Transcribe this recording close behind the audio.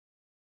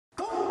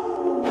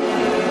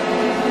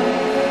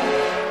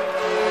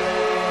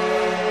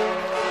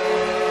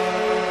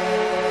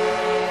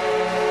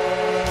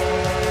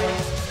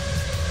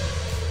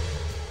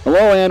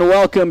Hello and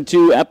welcome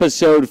to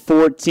episode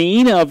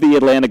 14 of the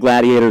Atlanta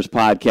Gladiators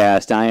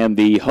podcast. I am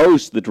the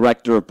host, the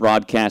director of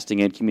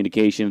broadcasting and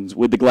communications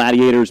with the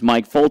Gladiators,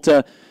 Mike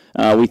Folta.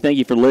 We thank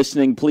you for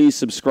listening. Please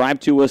subscribe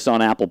to us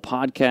on Apple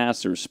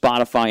Podcasts or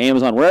Spotify,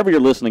 Amazon, wherever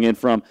you're listening in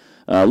from.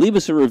 Leave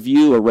us a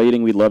review, a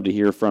rating. We'd love to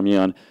hear from you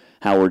on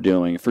how we're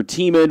doing. For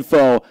team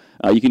info,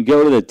 you can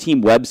go to the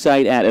team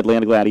website at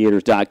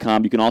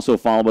atlantagladiators.com. You can also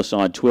follow us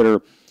on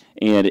Twitter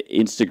and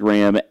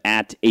Instagram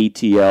at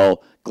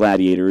ATL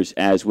Gladiators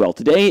as well.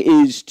 Today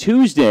is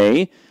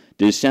Tuesday,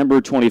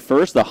 December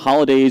 21st. The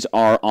holidays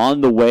are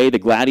on the way. The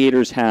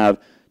Gladiators have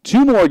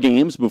two more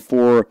games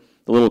before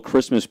the little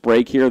Christmas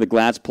break here. The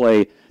Glads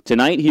play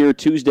tonight here,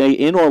 Tuesday,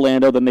 in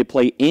Orlando. Then they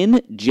play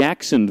in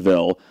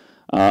Jacksonville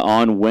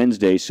on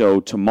Wednesday, so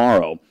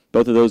tomorrow.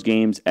 Both of those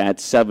games at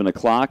 7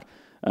 o'clock.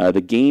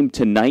 The game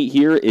tonight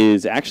here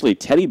is actually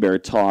Teddy Bear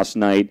Toss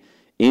night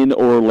in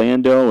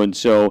Orlando, and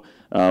so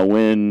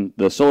when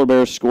the Solar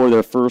Bears score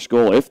their first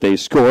goal, if they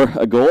score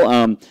a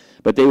goal,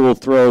 but they will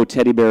throw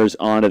teddy bears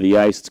onto the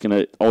ice. It's going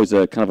to always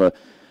a kind of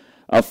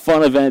a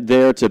fun event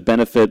there to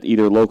benefit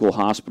either local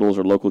hospitals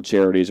or local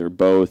charities or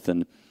both,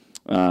 and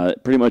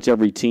pretty much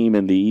every team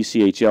in the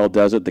ECHL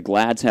does it. The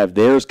Glads have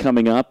theirs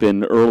coming up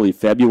in early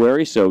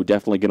February, so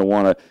definitely going to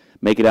want to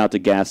make it out to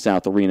Gas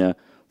South Arena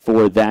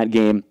for that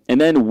game. And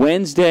then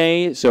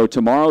Wednesday, so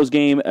tomorrow's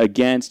game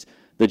against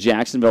the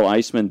Jacksonville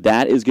Icemen,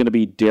 that is going to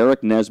be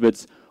Derek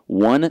Nesbitt's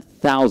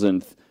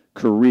 1,000th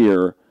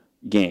career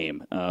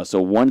game.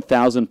 So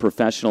 1,000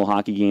 professional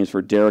hockey games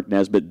for Derek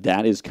Nesbitt.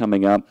 That is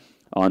coming up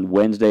on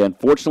Wednesday.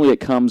 Unfortunately,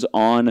 it comes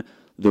on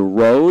the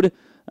road.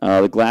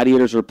 The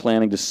Gladiators are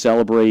planning to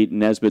celebrate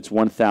Nesbitt's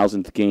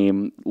 1,000th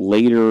game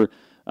later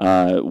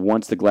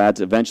once the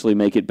Glads eventually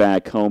make it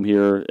back home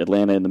here.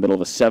 Atlanta in the middle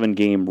of a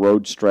 7-game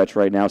road stretch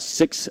right now.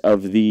 6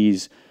 of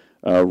these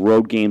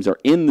road games are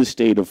in the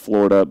state of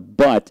Florida,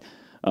 but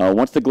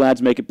once the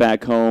Glads make it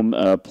back home,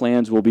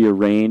 plans will be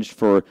arranged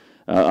for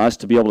us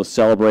to be able to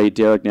celebrate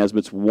Derek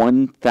Nesbitt's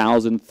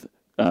 1,000th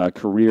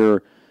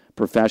career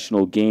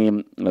professional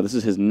game. This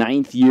is his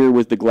 9th year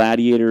with the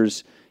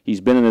Gladiators.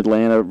 He's been in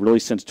Atlanta really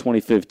since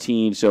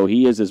 2015, so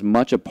he is as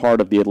much a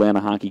part of the Atlanta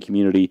hockey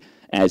community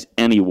as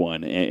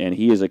anyone, and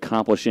he is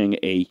accomplishing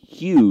a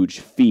huge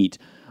feat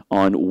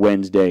on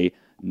Wednesday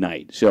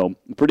night. So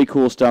pretty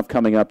cool stuff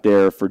coming up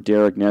there for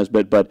Derek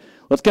Nesbitt, but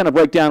let's kind of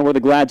break down where the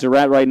Glads are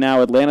at right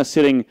now. Atlanta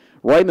sitting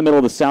right in the middle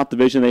of the South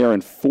Division. They are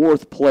in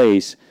 4th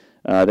place.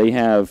 They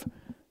have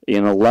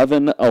an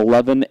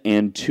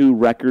 11-11-2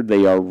 record.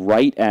 They are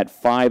right at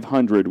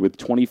 500 with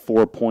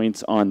 24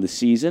 points on the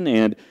season,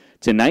 and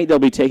tonight they'll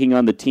be taking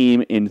on the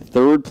team in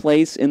 3rd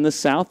place in the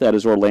South. That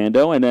is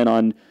Orlando, and then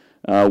on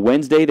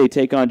Wednesday they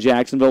take on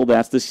Jacksonville.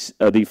 That's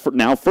the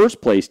now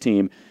 1st place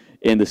team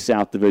in the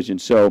South Division.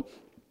 So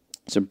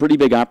some pretty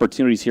big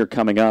opportunities here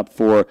coming up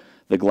for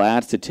the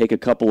Glads to take a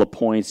couple of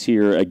points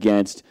here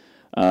against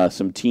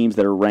some teams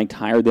that are ranked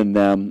higher than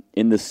them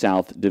in the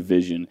South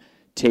Division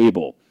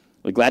table.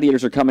 The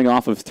Gladiators are coming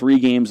off of 3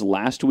 games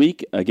last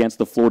week against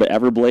the Florida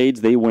Everblades.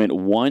 They went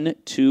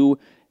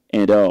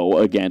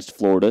 1-2-0 against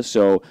Florida.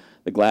 So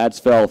the Glads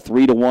fell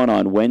 3-1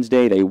 on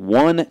Wednesday. They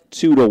won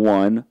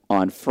 2-1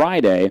 on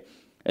Friday.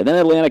 And then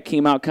Atlanta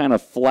came out kind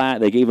of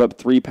flat. They gave up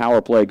 3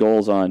 power play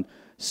goals on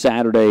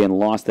Saturday and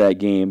lost that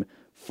game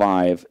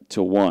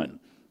 5-1.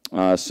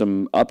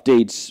 Some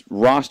updates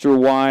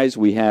roster-wise.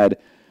 We had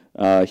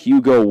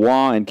Hugo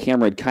Waugh and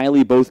Cameron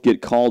Kiley both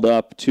get called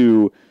up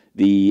to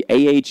the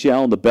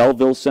AHL and the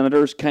Belleville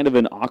Senators. Kind of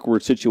an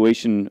awkward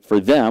situation for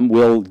them.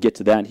 We'll get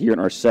to that here in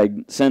our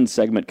Send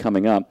segment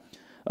coming up.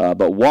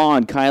 But Waugh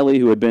and Kiley,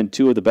 who had been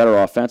 2 of the better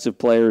offensive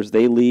players,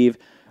 they leave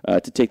to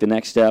take the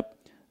next step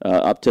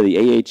up to the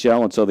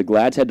AHL. And so the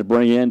Glads had to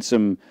bring in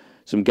some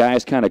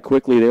guys kind of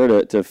quickly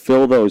there to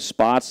fill those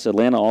spots.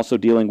 Atlanta also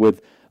dealing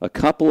with a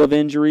couple of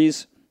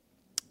injuries.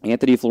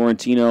 Anthony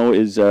Florentino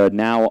is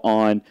now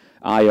on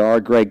IR.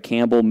 Greg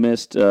Campbell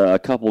missed a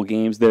couple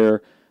games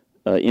there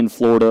in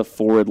Florida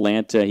for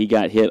Atlanta. He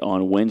got hit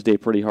on Wednesday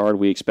pretty hard.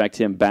 We expect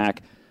him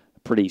back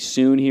pretty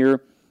soon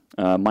here.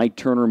 Mike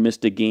Turner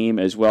missed a game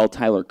as well.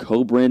 Tyler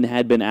Cobrin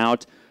had been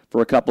out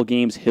for a couple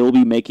games. He'll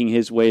be making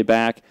his way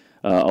back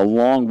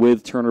along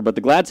with Turner. But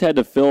the Glads had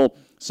to fill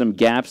some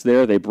gaps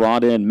there. They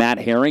brought in Matt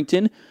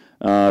Harrington,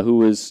 who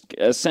was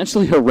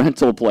essentially a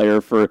rental player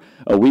for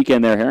a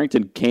weekend there.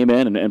 Harrington came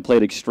in and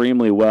played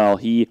extremely well.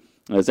 He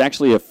is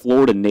actually a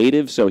Florida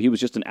native, so he was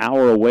just an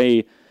hour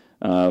away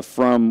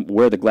from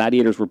where the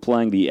Gladiators were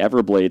playing the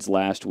Everblades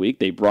last week.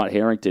 They brought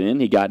Harrington in.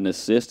 He got an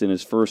assist in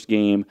his first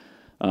game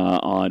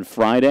on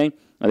Friday.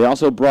 They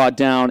also brought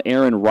down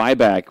Aaron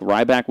Ryback.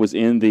 Ryback was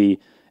in the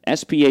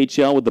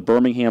SPHL with the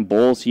Birmingham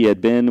Bulls. He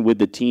had been with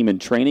the team in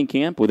training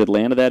camp, with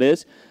Atlanta, that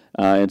is.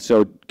 And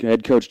so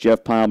head coach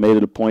Jeff Pyle made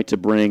it a point to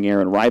bring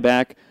Aaron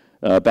Ryback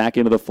back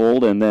into the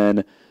fold. And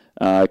then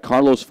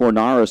Carlos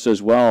Fornaris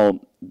as well.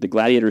 The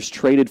Gladiators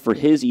traded for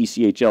his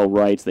ECHL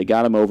rights. They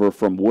got him over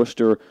from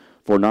Worcester.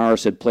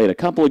 Fornaris had played a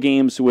couple of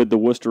games with the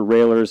Worcester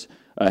Railers.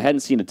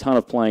 Hadn't seen a ton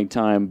of playing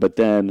time, but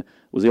then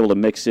was able to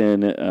mix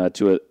in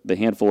the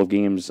handful of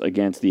games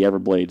against the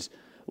Everblades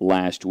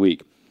last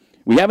week.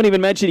 We haven't even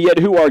mentioned yet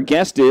who our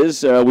guest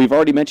is. We've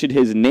already mentioned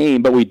his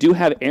name, but we do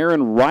have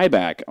Aaron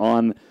Ryback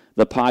on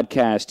the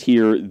podcast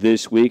here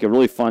this week. A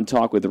really fun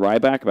talk with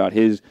Ryback about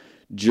his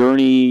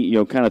journey,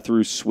 kind of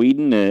through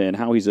Sweden and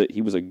how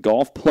he was a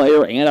golf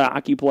player and a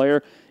hockey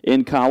player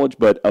in college,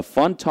 but a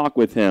fun talk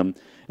with him,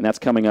 and that's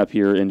coming up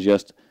here in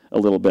just a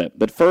little bit.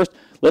 But first,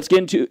 let's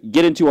get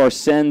into our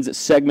Sens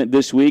segment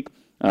this week.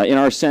 In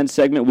our Sens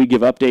segment, we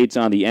give updates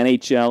on the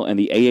NHL and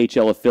the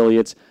AHL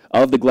affiliates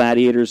of the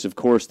Gladiators. Of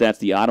course, that's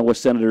the Ottawa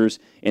Senators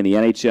in the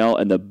NHL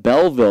and the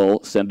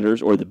Belleville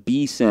Senators, or the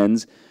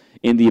B-Sens,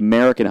 in the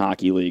American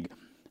Hockey League.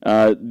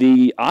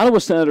 The Ottawa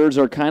Senators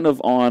are kind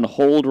of on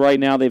hold right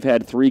now. They've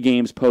had 3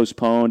 games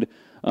postponed,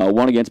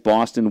 one against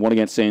Boston, one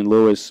against St.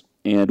 Louis,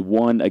 and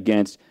one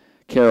against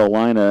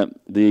Carolina.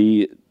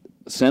 The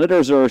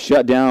Senators are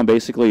shut down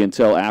basically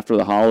until after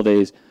the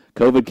holidays.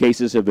 COVID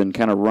cases have been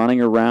kind of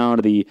running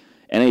around the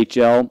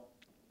NHL.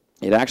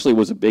 It actually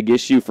was a big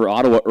issue for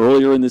Ottawa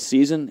earlier in the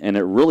season, and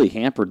it really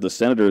hampered the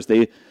Senators.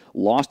 They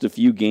lost a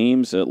few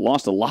games,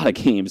 lost a lot of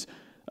games,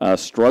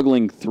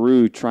 struggling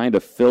through trying to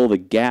fill the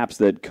gaps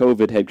that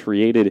COVID had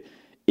created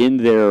in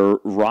their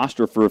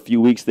roster for a few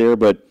weeks there.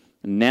 But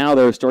now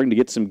they're starting to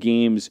get some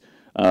games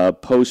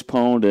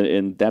postponed,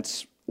 and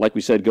that's, like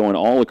we said, going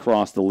all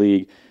across the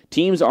league.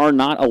 Teams are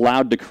not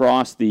allowed to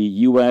cross the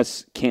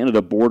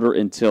U.S.-Canada border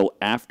until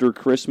after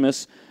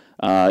Christmas.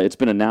 It's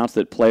been announced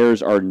that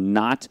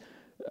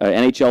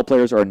NHL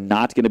players are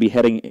not going to be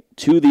heading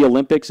to the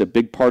Olympics. A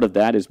big part of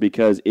that is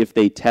because if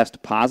they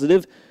test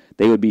positive,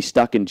 they would be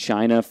stuck in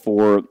China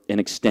for an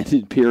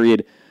extended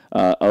period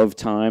of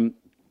time.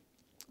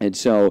 And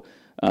so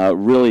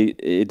really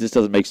it just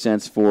doesn't make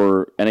sense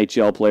for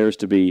NHL players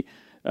to be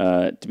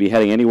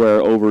heading anywhere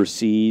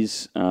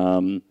overseas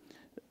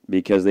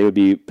because they would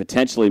be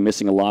potentially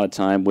missing a lot of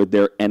time with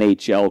their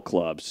NHL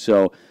clubs.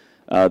 So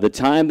the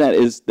time that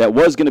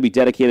was going to be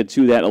dedicated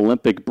to that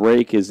Olympic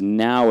break is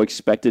now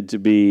expected to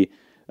be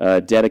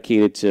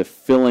dedicated to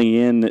filling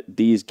in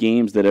these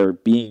games that are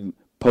being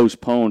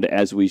postponed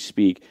as we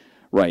speak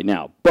right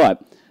now.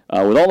 But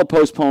with all the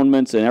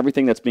postponements and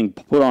everything that's being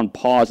put on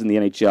pause in the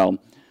NHL,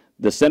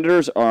 the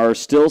Senators are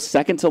still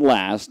second to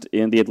last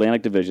in the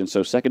Atlantic Division,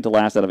 so second to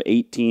last out of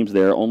 8 teams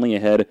there, only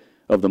ahead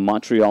of the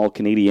Montreal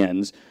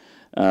Canadiens.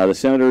 The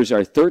Senators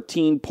are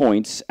 13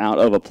 points out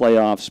of a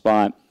playoff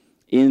spot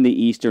in the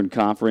Eastern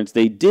Conference.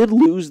 They did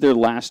lose their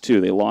last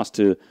 2. They lost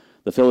to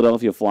the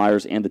Philadelphia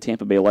Flyers and the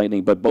Tampa Bay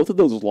Lightning, but both of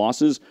those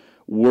losses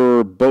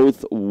were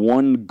both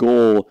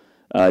 1-goal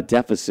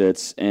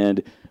deficits.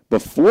 And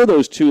before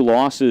those 2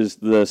 losses,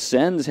 the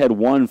Sens had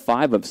won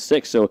 5 of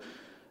 6. So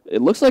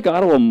it looks like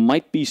Ottawa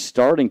might be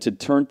starting to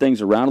turn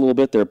things around a little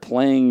bit. They're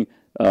playing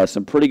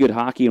some pretty good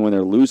hockey, and when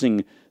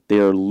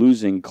they're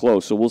losing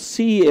close. So we'll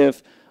see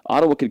if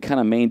Ottawa could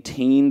kind of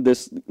maintain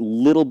this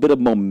little bit of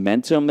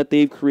momentum that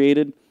they've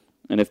created,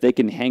 and if they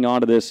can hang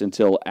on to this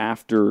until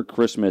after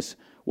Christmas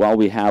while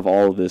we have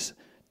all of this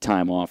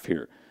time off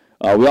here.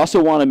 We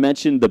also want to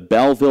mention the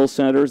Belleville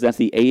Senators. That's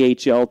the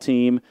AHL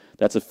team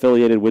that's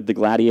affiliated with the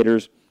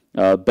Gladiators.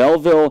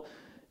 Belleville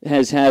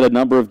has had a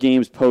number of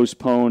games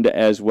postponed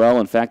as well.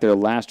 In fact, their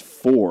last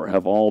 4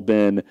 have all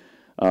been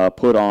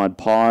put on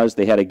pause.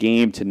 They had a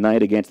game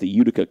tonight against the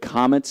Utica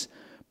Comets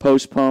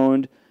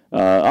postponed.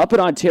 Up in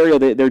Ontario,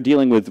 they're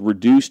dealing with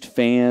reduced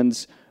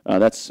fans.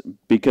 That's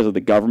because of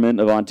the government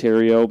of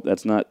Ontario.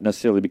 That's not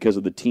necessarily because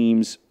of the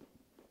teams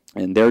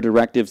and their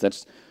directives.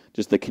 That's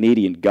just the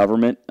Canadian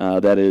government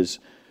that is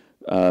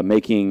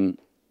making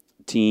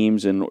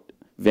teams and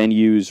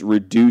venues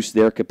reduce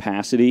their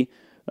capacity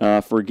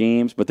for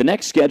games. But the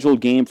next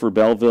scheduled game for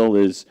Belleville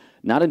is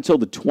not until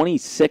the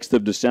 26th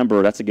of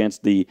December. That's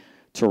against the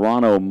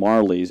Toronto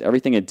Marlies.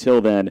 Everything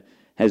until then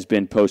has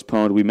been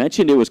postponed. We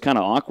mentioned it was kind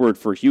of awkward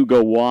for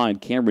Hugo Waugh and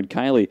Cameron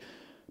Kiley.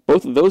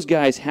 Both of those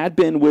guys had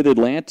been with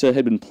Atlanta,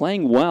 had been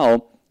playing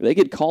well. They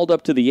get called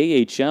up to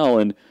the AHL,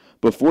 and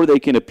before they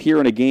can appear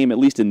in a game, at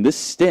least in this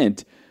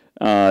stint,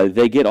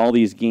 they get all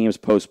these games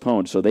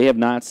postponed. So they have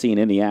not seen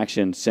any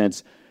action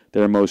since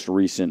their most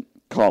recent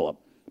call-up.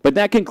 But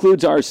that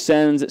concludes our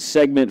Sens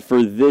segment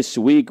for this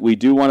week. We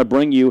do want to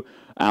bring you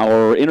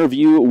our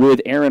interview with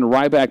Aaron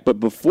Ryback.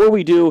 But before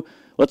we do,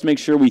 let's make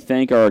sure we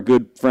thank our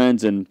good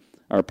friends and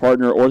our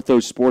partner,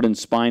 Ortho Sport and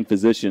Spine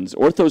Physicians.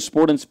 Ortho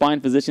Sport and Spine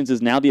Physicians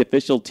is now the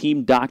official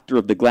team doctor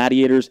of the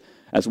Gladiators,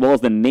 as well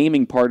as the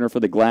naming partner for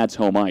the Glad's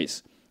home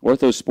ice.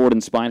 Ortho Sport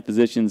and Spine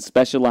Physicians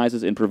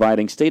specializes in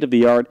providing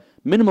state-of-the-art,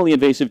 minimally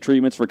invasive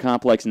treatments for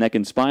complex neck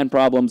and spine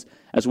problems,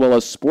 as well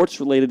as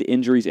sports-related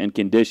injuries and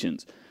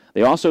conditions.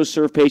 They also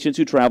serve patients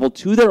who travel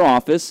to their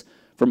office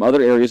from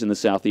other areas in the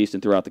Southeast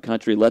and throughout the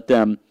country. Let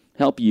them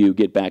help you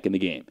get back in the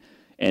game.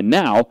 And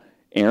now,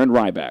 Aaron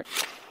Ryback.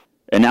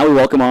 And now we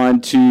welcome on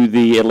to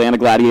the Atlanta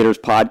Gladiators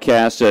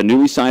podcast,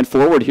 newly signed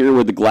forward here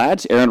with the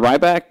Glads, Aaron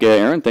Ryback.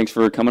 Aaron, thanks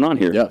for coming on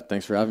here. Yeah,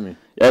 thanks for having me.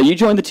 You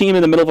joined the team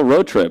in the middle of a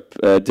road trip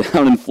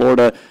down in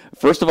Florida.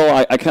 First of all,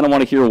 I kind of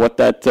want to hear what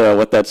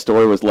that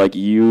story was like,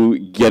 you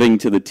getting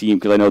to the team,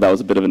 because I know that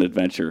was a bit of an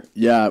adventure.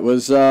 Yeah, it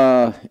was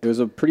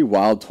a pretty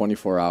wild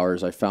 24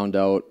 hours. I found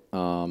out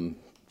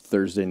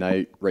Thursday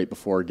night right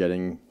before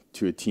getting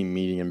to a team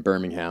meeting in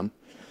Birmingham.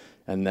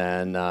 And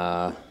then,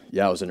 it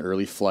was an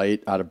early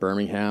flight out of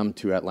Birmingham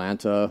to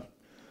Atlanta,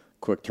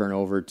 quick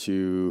turnover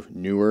to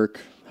Newark,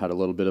 had a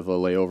little bit of a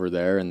layover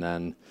there, and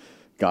then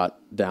got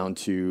down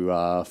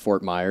to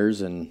Fort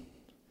Myers and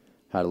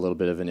had a little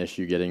bit of an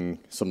issue getting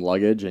some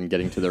luggage and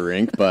getting to the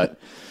rink, but,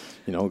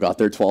 got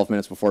there 12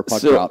 minutes before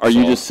puck drop. Are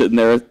you just sitting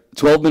there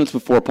 12 minutes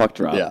before puck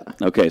drop? Yeah.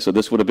 Okay, so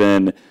this would have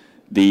been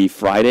the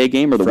Friday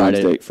game or the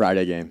Wednesday?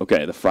 Friday game.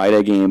 Okay, the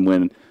Friday game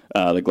when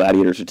the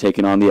Gladiators are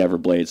taking on the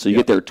Everblades. So you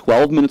get there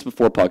 12 minutes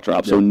before puck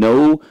drop.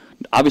 So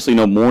obviously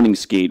no morning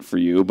skate for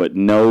you, but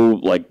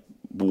no,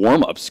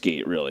 warm-up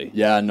skate, really.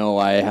 Yeah, no,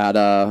 I had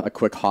a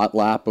quick hot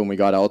lap when we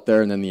got out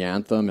there, and then the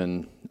anthem,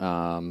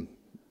 and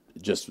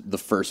just the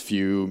first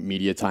few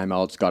media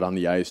timeouts, got on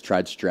the ice,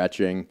 tried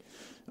stretching,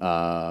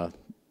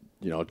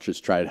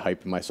 just tried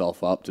hyping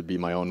myself up to be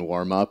my own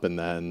warm-up, and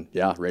then,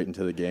 right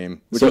into the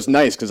game, which was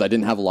nice because I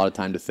didn't have a lot of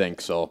time to think,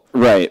 so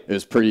right. It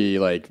was pretty,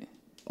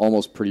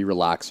 almost pretty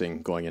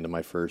relaxing going into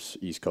my first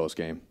East Coast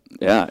game.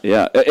 Yeah.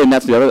 And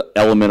that's the other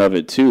element of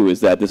it, too, is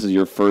that this is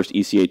your first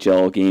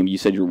ECHL game. You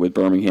said you were with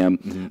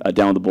Birmingham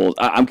down with the Bulls.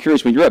 I'm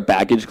curious, when you're at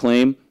baggage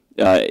claim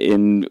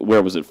in,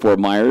 where was it, Fort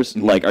Myers,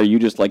 are you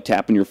just,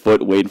 tapping your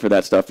foot, waiting for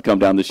that stuff to come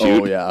down the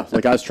chute? Oh, yeah.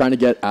 I was trying to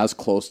get as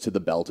close to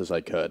the belt as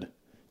I could,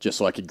 just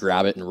so I could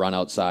grab it and run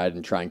outside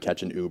and try and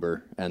catch an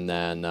Uber. And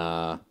then,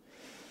 I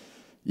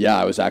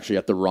was actually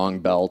at the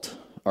wrong belt.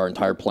 Our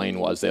entire plane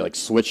was. They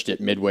switched it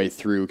midway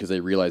through because they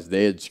realized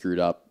they had screwed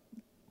up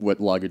what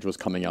luggage was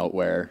coming out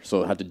where.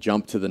 So I had to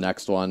jump to the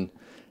next one.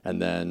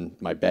 And then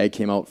my bag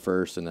came out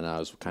first, and then I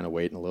was kind of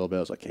waiting a little bit. I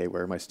was like, hey,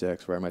 where are my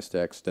sticks? Where are my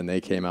sticks? Then they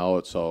came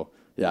out. So,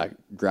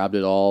 grabbed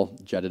it all,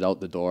 jetted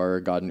out the door,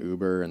 got an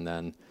Uber, and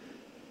then,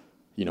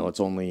 it's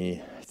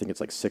only, I think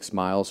it's 6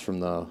 miles from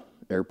the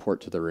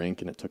airport to the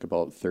rink, and it took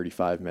about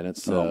 35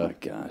 minutes to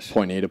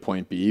point A to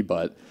point B,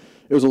 but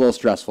it was a little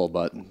stressful.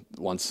 But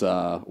once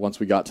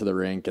we got to the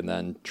rink, and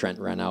then Trent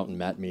ran out and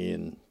met me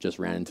and just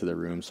ran into the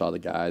room, saw the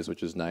guys,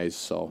 which is nice.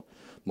 So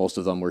most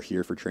of them were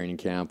here for training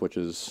camp, which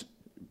is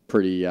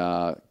pretty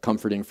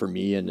comforting for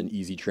me and an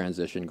easy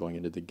transition going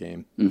into the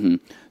game. Mm-hmm.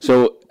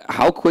 So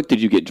how quick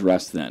did you get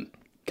dressed then,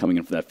 coming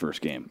in for that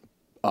first game?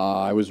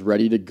 I was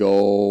ready to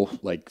go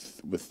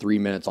with 3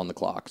 minutes on the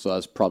clock. So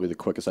that's probably the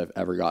quickest I've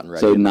ever gotten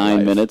ready. So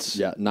 9 minutes?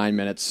 Yeah, 9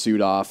 minutes,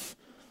 suit off,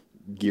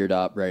 geared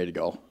up, ready to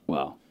go.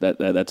 Wow,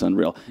 that's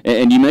unreal.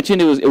 And you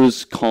mentioned it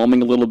was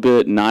calming a little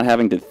bit, not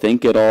having to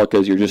think at all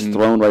because you're just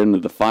thrown right into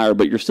the fire,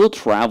 but you're still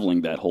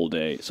traveling that whole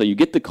day. So you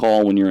get the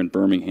call when you're in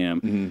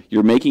Birmingham.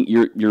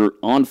 You're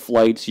on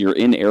flights, you're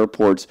in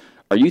airports.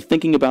 Are you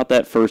thinking about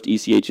that first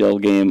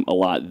ECHL game a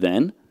lot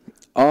then?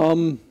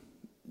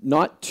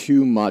 Not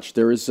too much.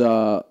 There was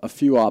a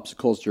few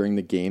obstacles during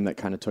the game that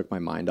kind of took my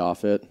mind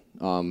off it.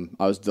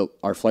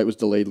 Our flight was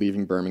delayed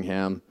leaving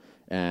Birmingham,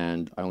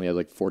 and I only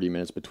had 40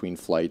 minutes between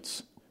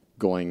flights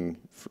going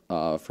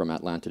from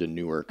Atlanta to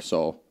Newark.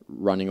 So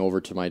running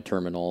over to my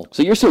terminal.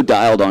 So you're so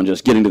dialed on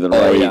just getting to the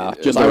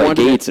right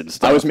gates and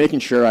stuff. I was making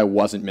sure I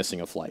wasn't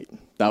missing a flight.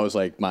 That was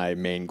my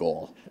main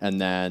goal.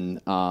 And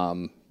then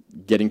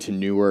getting to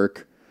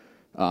Newark,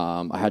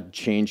 I had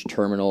to change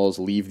terminals,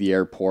 leave the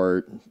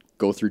airport,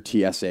 go through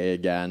TSA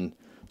again.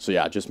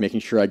 So just making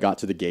sure I got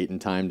to the gate in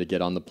time to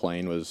get on the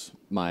plane was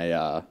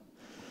my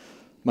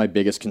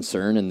biggest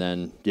concern. And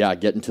then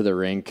getting to the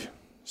rink,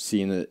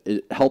 seeing that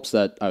it helps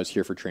that I was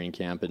here for training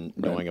camp and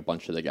knowing a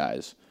bunch of the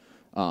guys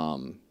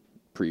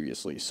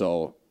previously.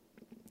 So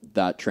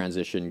that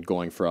transition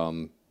going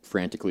from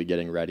frantically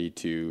getting ready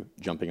to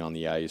jumping on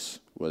the ice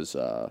was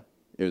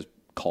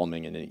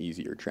calming and an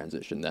easier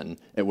transition than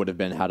it would have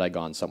been had I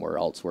gone somewhere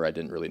else where I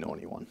didn't really know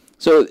anyone.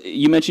 So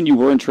you mentioned you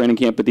were in training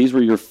camp, but these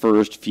were your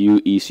first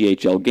few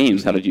ECHL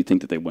games. How did you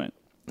think that they went?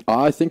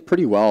 I think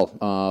pretty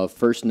well.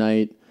 First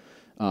night,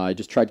 I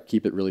just tried to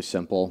keep it really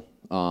simple.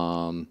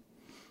 Coach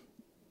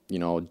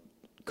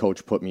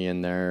put me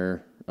in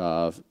there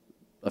a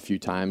few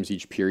times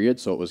each period,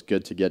 so it was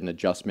good to get an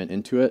adjustment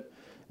into it.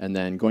 And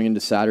then going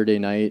into Saturday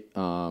night,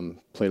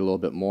 played a little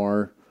bit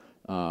more,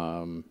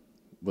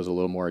 was a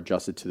little more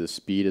adjusted to the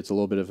speed. It's a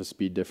little bit of a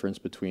speed difference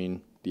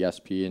between the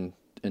SP and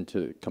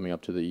to coming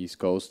up to the East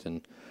Coast.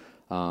 And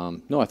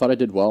I thought I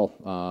did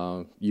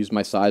well. Used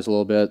my size a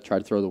little bit, tried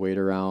to throw the weight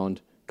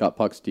around, got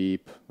pucks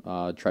deep,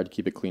 tried to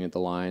keep it clean at the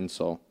line.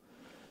 So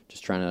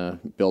just trying to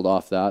build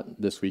off that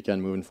this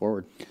weekend moving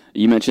forward.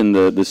 You mentioned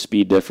the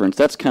speed difference.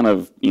 That's kind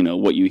of,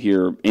 what you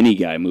hear any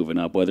guy moving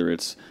up, whether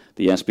it's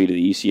the SP to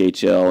the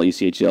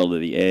ECHL to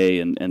the A,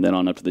 and then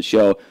on up to the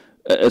show.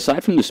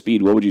 Aside from the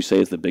speed, what would you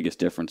say is the biggest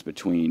difference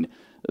between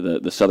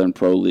the Southern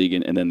Pro League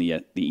and then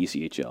the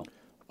ECHL?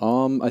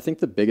 I think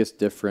the biggest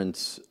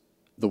difference,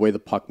 the way the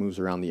puck moves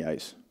around the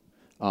ice.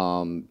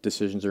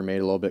 Decisions are made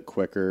a little bit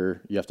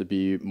quicker. You have to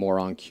be more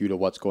on cue to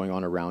what's going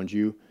on around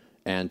you.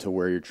 and to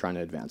where you're trying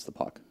to advance the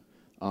puck.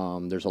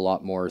 There's a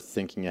lot more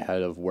thinking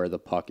ahead of where the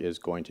puck is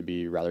going to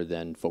be rather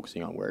than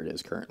focusing on where it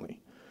is currently.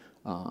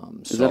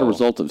 Is that a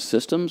result of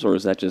systems, or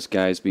is that just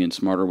guys being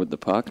smarter with the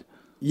puck?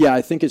 Yeah,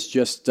 I think it's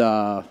just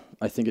a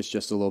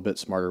little bit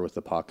smarter with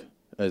the puck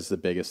is the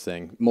biggest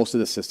thing. Most of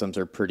the systems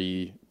are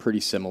pretty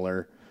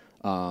similar.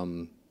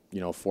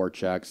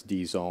 Forechecks,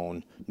 D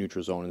zone,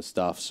 neutral zone, and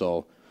stuff.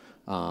 So,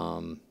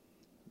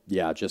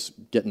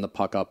 just getting the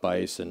puck up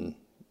ice and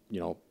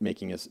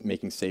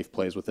making safe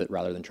plays with it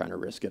rather than trying to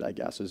risk it, I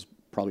guess, is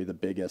probably the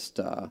biggest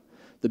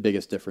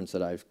difference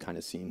that I've kind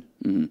of seen.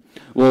 Mm-hmm.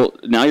 Well,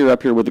 now you're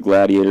up here with the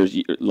Gladiators.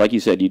 Like you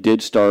said, you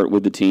did start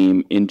with the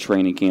team in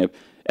training camp,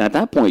 and at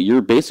that point,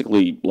 you're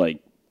basically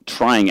like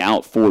trying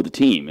out for the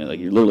team. Like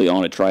you're literally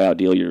on a tryout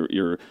deal.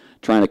 You're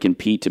trying to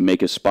compete to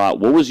make a spot.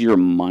 What was your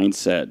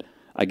mindset,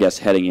 I guess,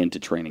 heading into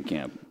training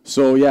camp?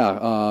 So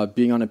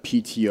being on a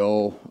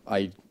PTO,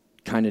 I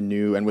kind of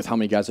knew, and with how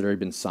many guys had already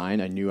been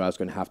signed, I knew I was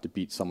going to have to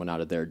beat someone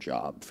out of their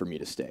job for me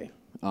to stay.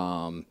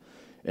 And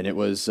it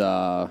was,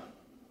 I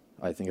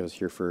think I was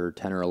here for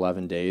 10 or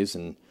 11 days,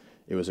 and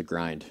it was a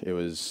grind. It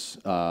was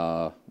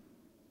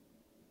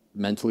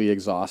mentally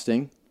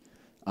exhausting,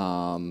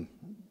 trying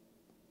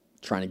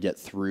to get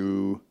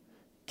through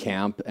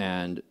camp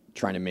and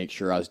trying to make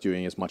sure I was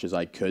doing as much as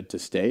I could to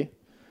stay.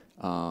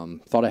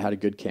 Thought I had a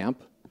good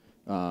camp.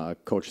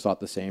 Coach thought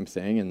the same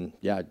thing, and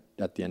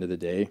at the end of the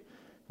day,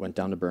 went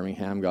down to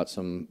Birmingham, got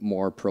some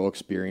more pro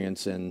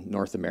experience in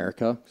North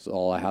America, because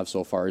all I have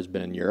so far has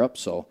been in Europe.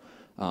 So,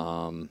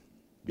 I'm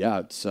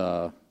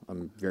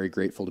very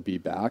grateful to be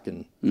back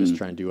and just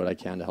trying to do what I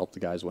can to help the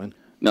guys win.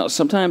 Now,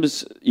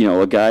 sometimes,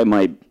 a guy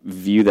might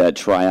view that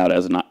tryout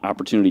as an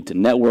opportunity to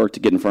network, to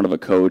get in front of a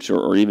coach,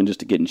 or even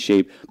just to get in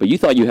shape. But you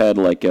thought you had,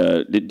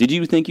 did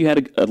you think you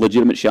had a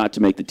legitimate shot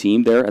to make the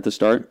team there at the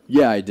start?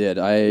 Yeah, I did.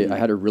 I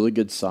had a really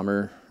good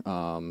summer.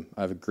 I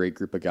have a great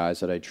group of guys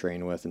that I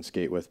train with and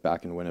skate with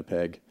back in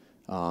Winnipeg.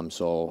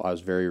 So I was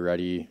very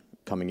ready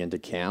coming into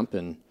camp,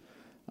 and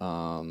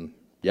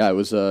it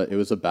was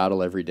a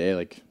battle every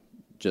day.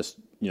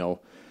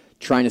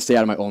 Trying to stay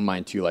out of my own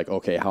mind too.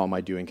 Okay, how am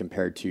I doing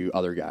compared to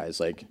other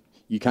guys?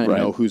 You kind of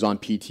know who's on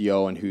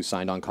PTO and who's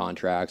signed on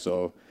contract.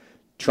 So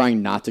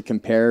trying not to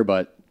compare,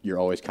 but you're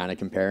always kind of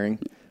comparing.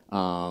 It's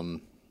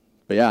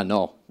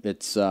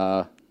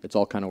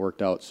all kind of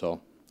worked out.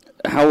 So.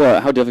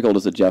 How difficult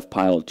is the Jeff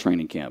Pyle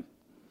training camp?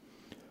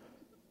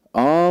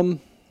 It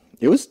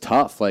was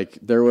tough.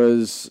 It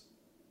was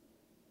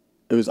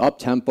up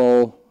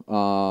tempo.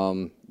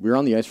 We were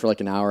on the ice for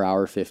an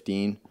hour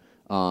 15.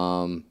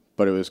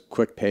 But it was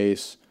quick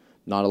pace,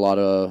 not a lot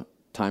of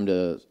time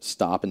to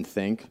stop and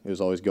think. It was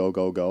always go,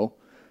 go, go.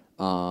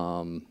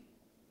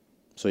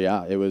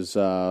 It was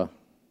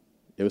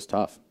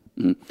tough.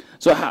 Mm-hmm.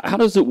 So how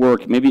does it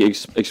work? Maybe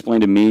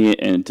explain to me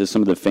and to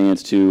some of the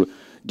fans too.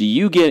 Do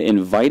you get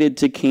invited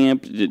to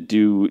camp?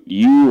 Do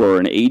you or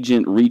an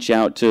agent reach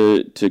out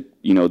to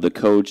the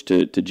coach,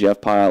 to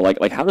Jeff Pyle?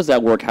 How does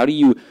that work? How do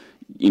you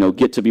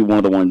get to be one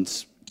of the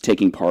ones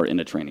taking part in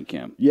a training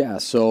camp? Yeah,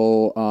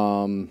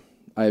 so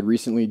I had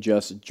recently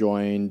just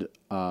joined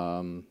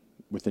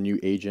with a new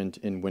agent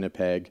in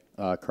Winnipeg,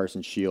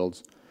 Carson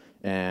Shields,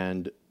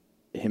 and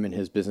him and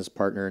his business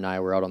partner and I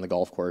were out on the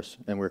golf course,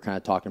 and we were kind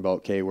of talking about,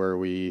 okay, where are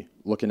we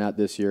looking at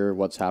this year?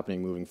 What's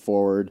happening moving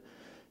forward?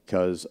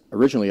 Because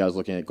originally I was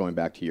looking at going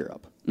back to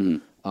Europe,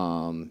 and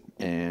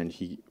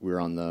we were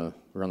on the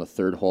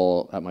third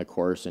hole at my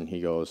course, and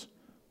he goes,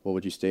 "Well,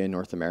 would you stay in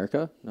North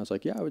America?" And I was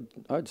like, "Yeah,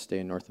 I would stay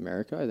in North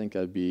America. I think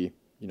that'd be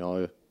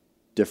a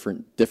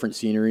different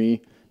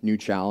scenery, new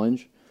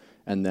challenge."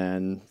 And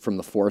then from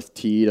the fourth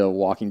tee to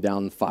walking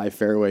down 5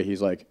 fairway,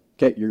 he's like,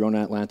 "Okay, you're going to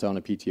Atlanta on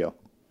a PTO."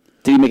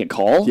 Did he make a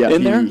call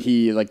in there?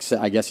 He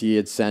I guess he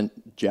had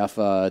sent Jeff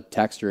a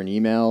text or an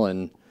email,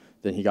 and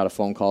then he got a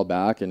phone call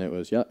back, and it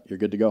was, "Yeah, you're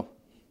good to go."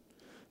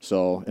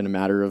 So in a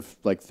matter of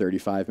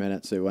 35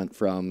 minutes, it went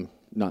from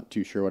not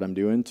too sure what I'm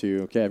doing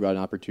to, okay, I've got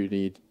an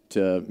opportunity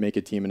to make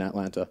a team in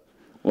Atlanta.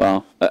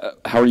 Wow.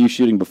 How are you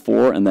shooting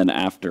before and then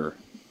after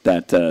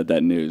that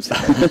news?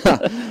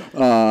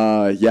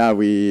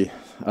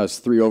 I was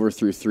 3 over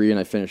through 3, and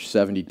I finished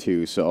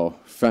 72, so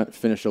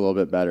finished a little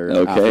bit better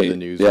after the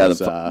news. Yeah,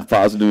 the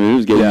positive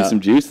news gave you some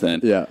juice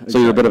then. Yeah, so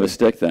you're a bit of a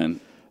stick then.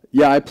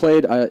 Yeah, I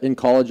played in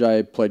college.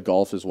 I played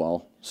golf as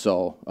well,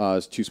 so I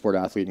was a 2-sport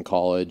athlete in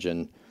college,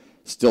 and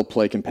still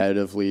play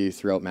competitively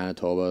throughout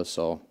Manitoba.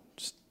 So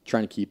just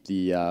trying to keep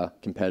the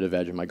competitive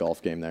edge in my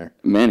golf game there.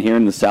 Man, here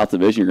in the South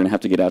Division, you're going to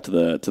have to get out to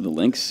the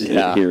links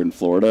here in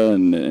Florida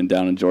and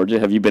down in Georgia.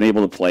 Have you been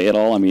able to play at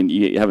all? I mean,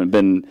 you haven't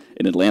been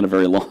in Atlanta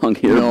very long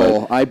here.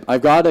 No,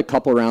 I've got a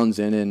couple rounds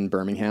in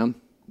Birmingham,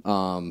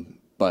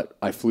 but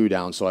I flew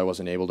down, so I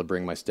wasn't able to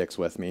bring my sticks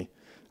with me.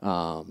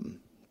 Been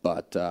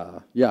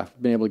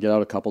able to get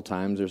out a couple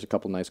times. There's a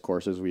couple nice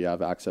courses we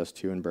have access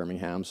to in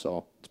Birmingham,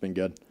 so it's been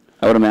good.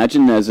 I would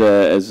imagine as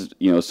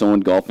someone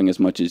golfing as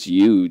much as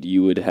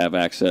you would have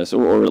access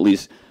or at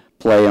least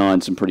play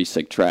on some pretty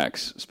sick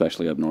tracks,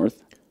 especially up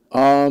north.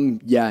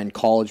 Yeah, in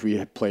college we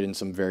had played in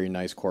some very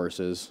nice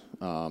courses.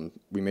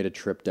 We made a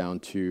trip down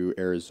to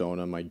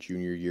Arizona my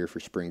junior year for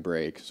spring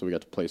break, so we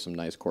got to play some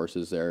nice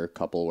courses there. A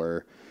couple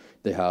where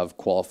they have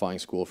qualifying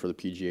school for the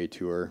PGA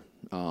Tour,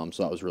 so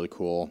that was really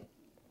cool.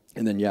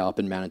 And then, yeah, up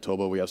in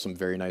Manitoba, we have some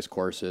very nice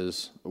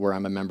courses. Where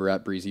I'm a member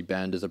at, Breezy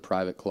Bend is a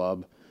private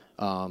club.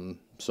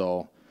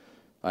 So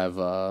I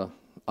have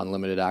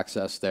unlimited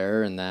access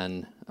there. And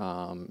then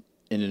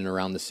in and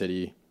around the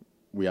city,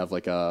 we have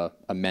like a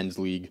men's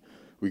league.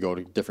 We go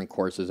to different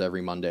courses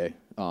every Monday.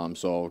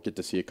 So get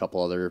to see a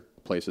couple other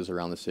places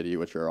around the city,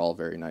 which are all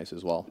very nice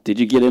as well.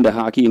 Did you get into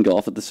hockey and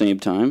golf at the same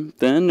time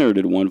then, or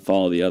did one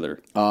follow the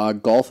other?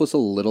 Golf was a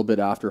little bit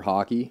after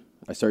hockey.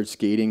 I started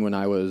skating when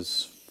I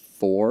was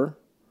 4.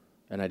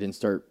 And I didn't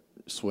start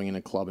swinging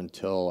a club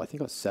until I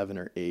think I was 7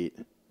 or 8.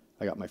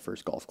 I got my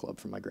first golf club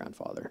from my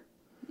grandfather.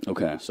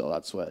 Okay. So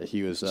that's what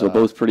he was. So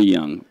both pretty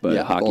young, but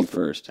yeah, hockey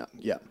first.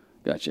 Yeah.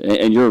 Gotcha.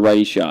 And you're a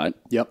righty shot.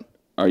 Yep.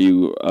 Are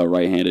you a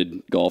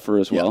right-handed golfer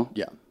as well?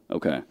 Yeah.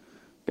 Okay.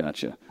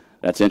 Gotcha.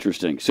 That's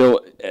interesting.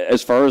 So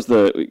as far as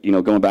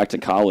going back to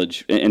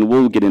college, and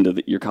we'll get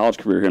into your college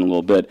career here in a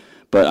little bit,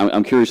 but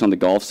I'm curious on the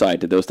golf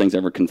side, did those things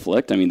ever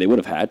conflict? I mean, they would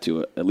have had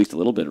to, at least a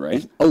little bit,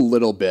 right? A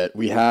little bit.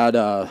 We had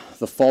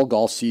the fall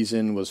golf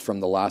season was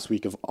from the last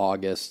week of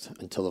August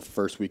until the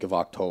first week of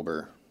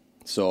October.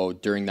 So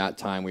during that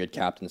time, we had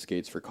captain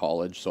skates for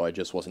college, so I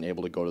just wasn't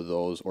able to go to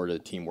those or to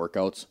team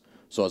workouts.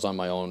 So I was on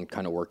my own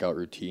kind of workout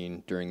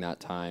routine during that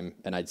time,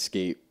 and I'd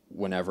skate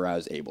whenever I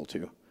was able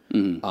to.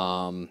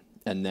 Mm-hmm.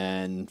 And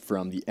then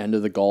from the end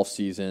of the golf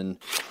season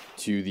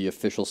to the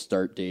official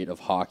start date of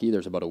hockey,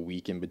 there's about a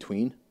week in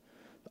between.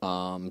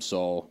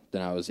 So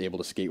then I was able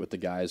to skate with the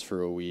guys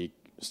for a week,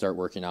 start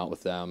working out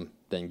with them,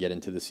 then get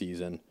into the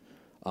season.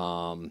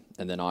 And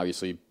then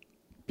obviously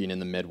being in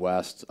the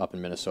Midwest up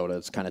in Minnesota,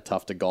 it's kind of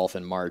tough to golf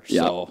in March.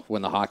 Yeah. So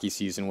when the hockey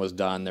season was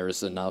done, there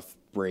was enough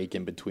break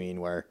in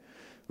between where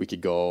we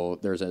could go.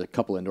 There's a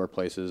couple indoor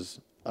places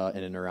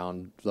in and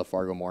around the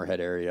Fargo-Moorhead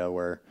area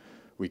where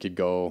we could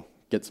go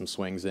get some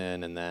swings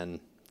in, and then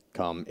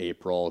come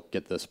April,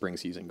 get the spring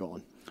season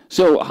going.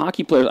 So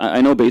hockey players,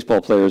 I know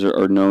baseball players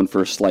are known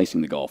for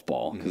slicing the golf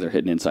ball because they're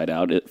hitting inside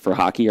out. For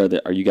hockey,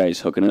 are you guys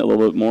hooking it a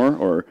little bit more,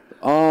 or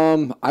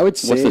I would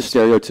say what's the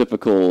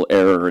stereotypical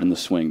error in the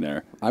swing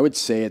there? I would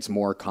say it's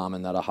more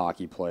common that a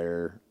hockey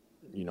player,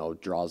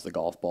 draws the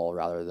golf ball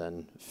rather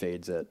than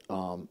fades it,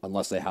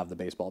 unless they have the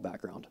baseball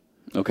background.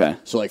 Okay.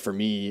 So like for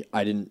me,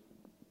 I didn't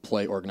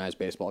play organized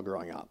baseball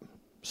growing up,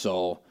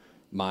 so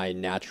my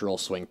natural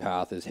swing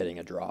path is hitting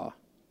a draw.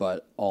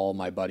 But all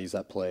my buddies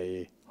that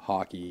play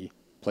hockey,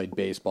 played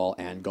baseball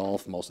and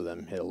golf, most of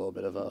them hit a little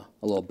bit of a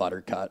little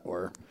buttercut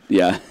or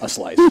a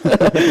slice.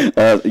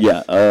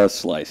 A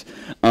slice.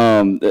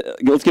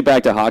 Let's get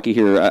back to hockey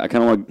here. I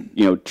kind of want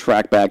to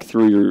track back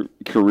through your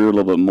career a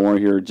little bit more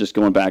here, just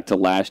going back to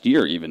last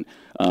year even,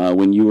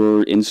 when you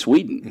were in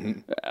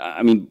Sweden. Mm-hmm.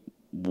 I mean,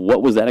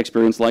 what was that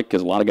experience like?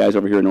 Because a lot of guys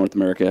over here in North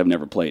America have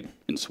never played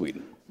in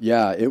Sweden.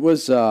 Yeah, it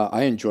was.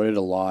 I enjoyed it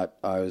a lot.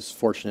 I was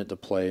fortunate to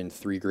play in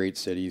 3 great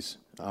cities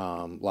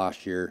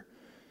last year.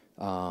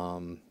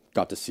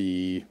 Got to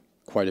see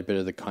quite a bit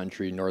of the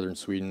country. Northern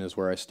Sweden is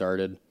where I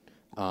started.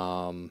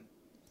 It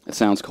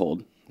sounds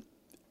cold.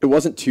 It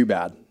wasn't too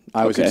bad.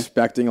 I was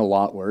expecting a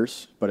lot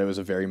worse, but it was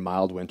a very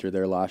mild winter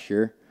there last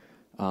year.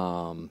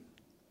 So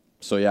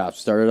yeah,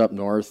 started up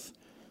north.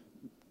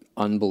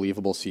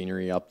 Unbelievable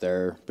scenery up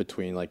there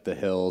between like the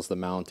hills, the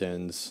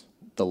mountains,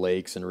 the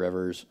lakes and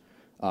rivers.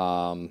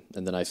 And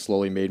then I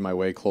slowly made my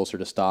way closer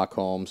to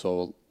Stockholm,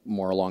 so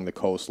more along the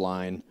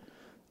coastline.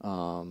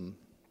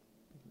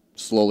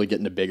 Slowly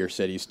getting to bigger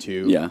cities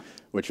too,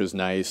 which was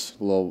nice.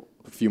 A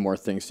few more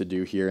things to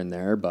do here and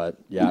there, but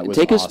yeah, it was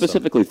Take us awesome.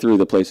 specifically through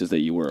the places that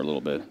you were a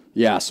little bit.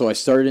 Yeah, so I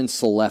started in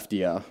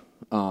Sollefteå,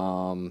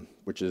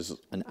 which is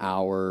an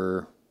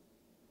hour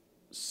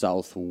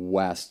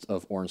southwest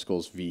of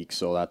Örnsköldsvik,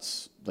 so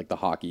that's like the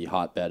hockey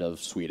hotbed of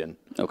Sweden.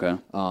 Okay.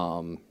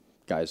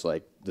 Guys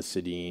like the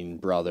Sedin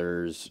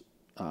brothers,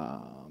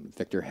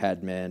 Victor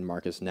Hedman,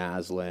 Marcus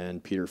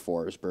Naslund, Peter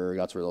Forsberg.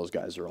 That's where those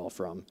guys are all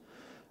from.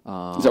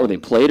 Is that where they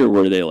played, or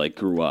where they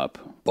grew up?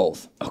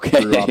 Both.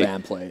 Okay. Grew up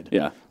and played.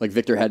 Yeah. Like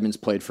Victor Hedman's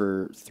played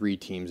for 3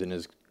 teams in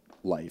his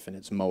life, and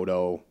it's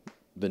Modo,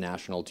 the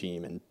national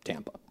team, and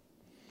Tampa.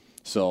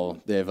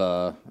 So they have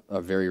a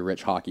very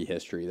rich hockey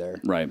history there.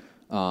 Right.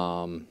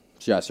 So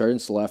yeah, I started in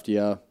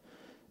Sollefteå,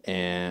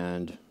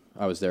 and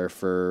I was there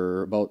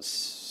for about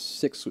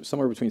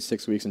somewhere between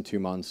 6 weeks and 2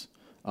 months.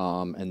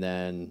 And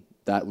then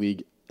that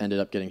league ended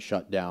up getting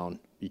shut down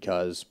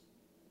because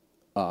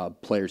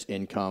players'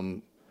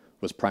 income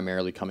was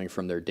primarily coming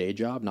from their day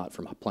job, not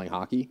from playing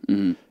hockey.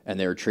 Mm-hmm. And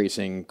they were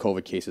tracing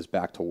COVID cases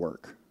back to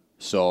work.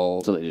 So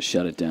they just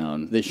shut it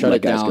down. They shut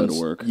it down. Guys go to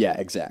work. Yeah,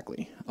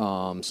 exactly.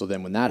 So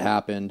then when that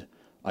happened,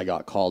 I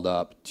got called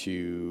up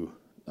to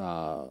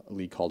a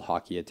league called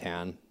Hockey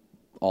Atan,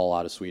 all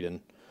out of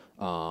Sweden,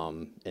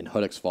 in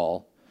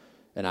Hudiksvall.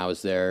 And I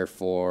was there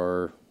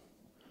for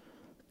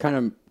kind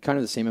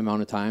of the same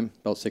amount of time,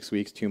 about 6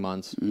 weeks, 2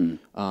 months.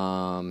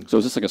 So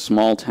is this like a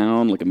small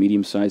town, like a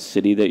medium-sized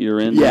city that you're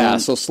in? Yeah,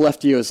 so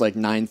Skellefteå is like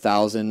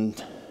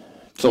 9,000.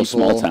 So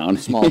small town.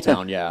 Small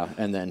town, yeah.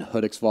 And then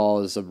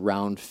Hudiksvall is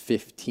around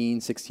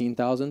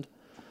 16,000,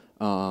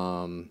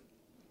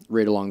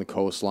 right along the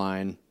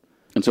coastline.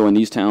 And so in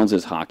these towns,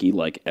 is hockey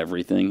like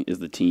everything? Is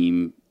the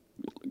team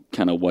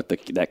kind of what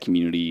that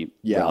community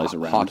rallies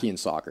around? Hockey and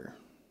soccer.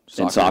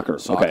 Soccer.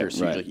 Okay,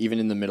 huge. right. Like, even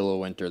in the middle of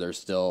winter,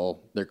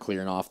 they're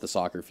clearing off the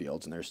soccer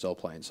fields and they're still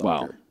playing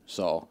soccer. Wow.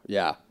 So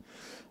yeah,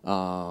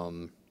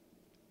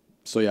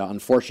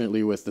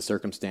 unfortunately, with the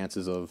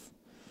circumstances of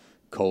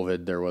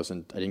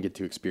COVID, I didn't get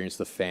to experience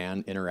the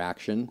fan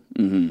interaction.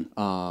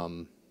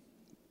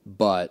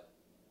 But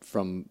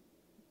from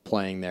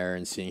playing there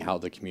and seeing how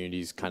the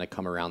communities kind of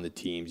come around the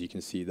teams, you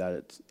can see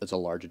that it's a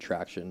large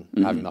attraction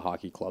having the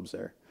hockey clubs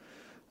there.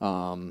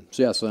 So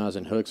then I was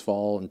in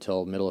Hudiksvall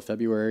until middle of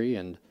February,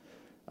 and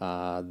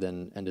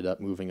then ended up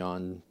moving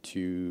on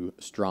to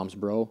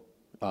Stromsbro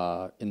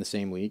in the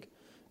same league,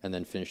 and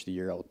then finished the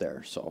year out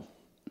there. So,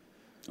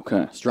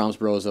 okay,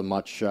 Stromsbro is a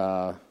much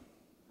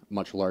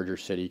larger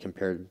city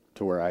compared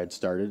to where I had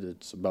started.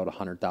 It's about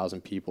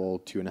 100,000 people,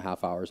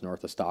 2.5 hours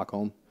north of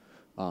Stockholm,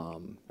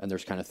 and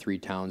there's kind of 3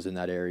 towns in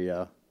that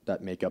area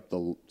that make up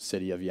the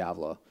city of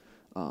Gävle.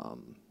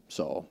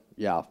 So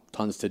yeah,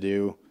 tons to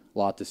do, a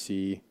lot to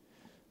see.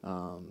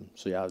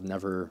 So yeah,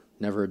 never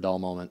a dull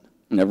moment.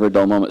 Never a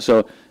dull moment.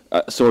 So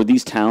are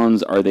these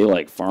towns, are they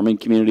like farming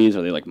communities?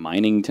 Are they like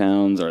mining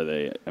towns? Are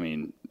they,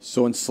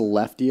 So in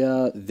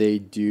Skellefteå, they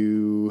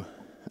do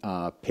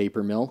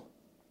paper mill.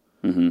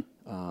 In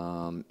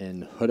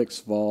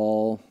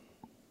Hudiksvall,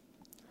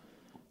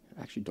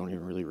 I actually don't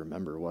even really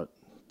remember what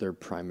their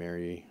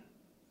primary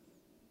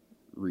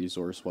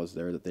resource was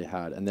there that they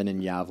had. And then in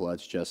Gävle,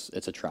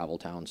 it's a travel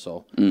town.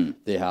 So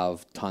they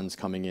have tons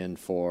coming in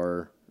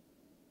for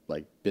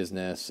like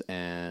business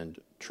and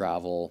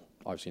travel.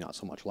 Obviously not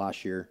so much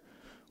last year,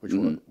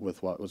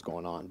 with what was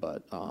going on,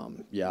 but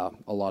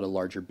a lot of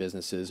larger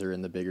businesses are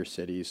in the bigger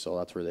cities, so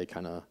that's where they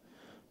kind of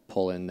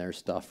pull in their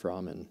stuff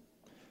from, and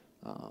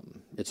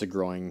it's a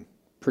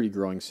pretty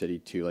growing city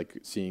too. Like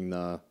seeing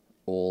the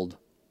old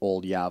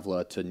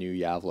Gävle to new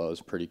Gävle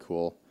is pretty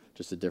cool.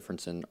 Just a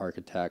difference in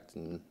architect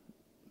and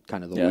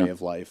kind of the way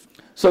of life.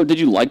 So did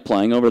you like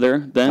playing over there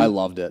then? I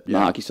loved it. The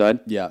hockey side?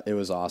 Yeah, it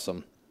was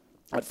awesome.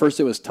 At first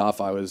it was tough.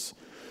 I was,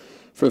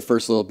 for the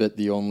first little bit,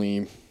 the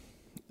only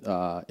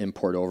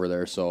import over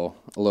there, so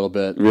a little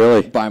bit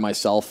really by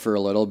myself for a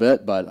little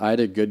bit, but I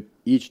had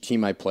each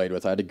team I played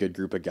with, I had a good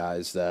group of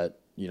guys that,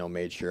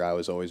 made sure I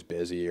was always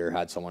busy or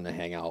had someone to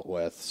hang out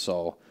with.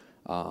 So,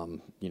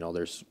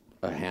 there's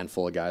a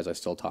handful of guys I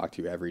still talk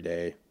to every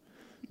day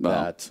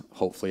that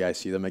hopefully I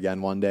see them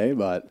again one day,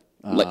 but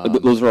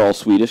those are all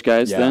Swedish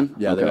guys then?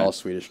 Yeah, okay. They're all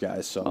Swedish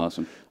guys. So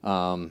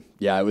awesome.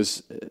 It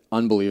was an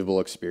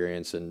unbelievable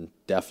experience, and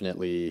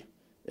definitely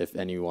if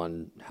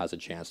anyone has a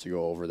chance to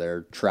go over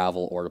there,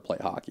 travel or to play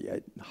hockey,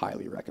 I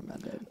highly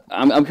recommend it.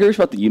 I'm curious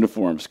about the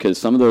uniforms, because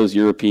some of those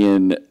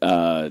European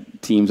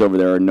teams over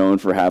there are known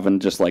for having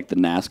just like the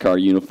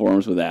NASCAR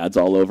uniforms with ads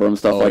all over them,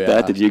 stuff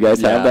that. Did you guys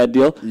have that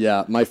deal?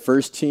 Yeah, my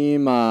first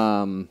team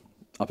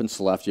up in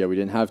Skellefteå, we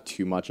didn't have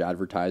too much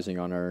advertising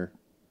on our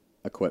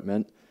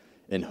equipment.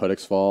 In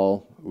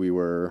Hudiksvall, we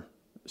were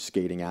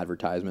skating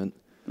advertisement.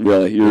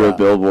 Really? You were a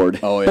billboard.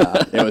 Oh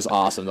yeah. It was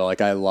awesome though.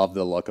 Like I love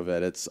the look of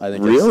it.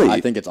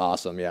 I think it's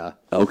awesome, yeah.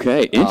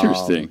 Okay,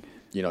 interesting.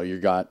 You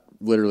got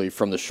literally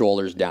from the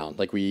shoulders down.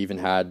 Like we even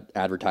had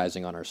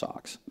advertising on our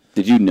socks.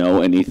 Did you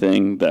know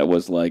anything that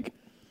was like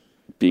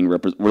being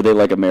were they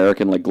like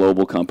American, like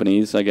global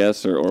companies, I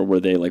guess, or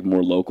were they like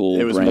more local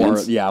brands?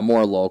 It was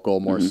more local,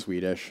 more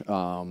Swedish.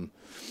 And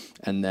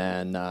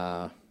then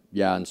in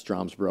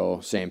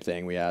Stromsbro, same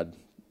thing. We had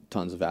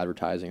tons of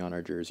advertising on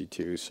our jersey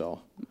too,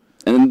 so.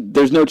 And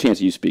there's no chance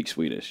you speak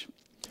Swedish,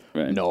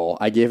 right? No,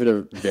 I gave it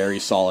a very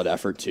solid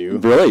effort too.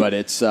 Really? But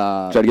it's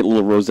try to get a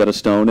little Rosetta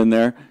Stone in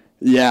there.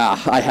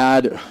 Yeah, I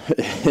had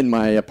in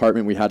my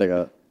apartment we had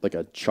a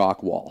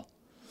chalk wall.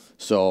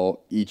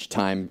 So each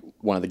time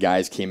one of the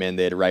guys came in,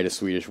 they'd write a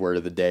Swedish word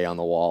of the day on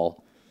the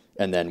wall,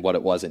 and then what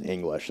it was in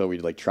English. So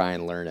we'd like try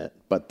and learn it.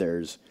 But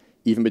there's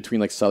even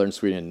between like southern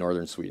Sweden and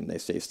northern Sweden, they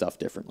say stuff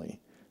differently.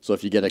 So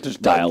if you get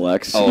just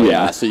dialects. Oh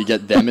yeah. So you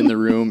get them in the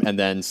room and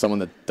then someone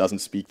that doesn't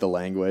speak the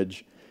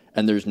language,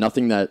 and there's no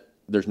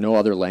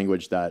other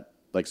language that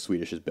like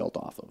Swedish is built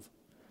off of.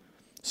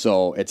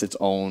 So it's its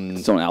own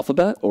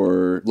alphabet,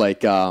 or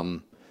like so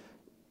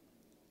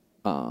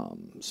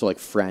like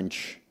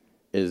French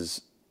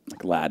is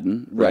like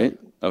Latin, right?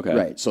 Okay.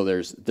 Right. So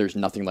there's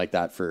nothing like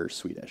that for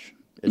Swedish.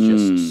 It's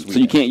just Swedish. So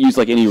you can't use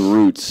like any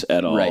roots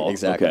at all. Right,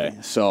 exactly. Okay.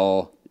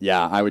 So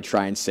yeah, I would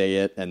try and say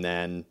it, and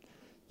then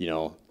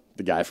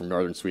the guy from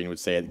northern Sweden would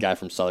say it, the guy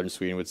from southern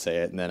Sweden would say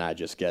it, and then I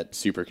just get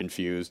super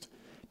confused.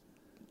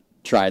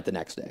 Try it the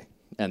next day.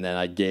 And then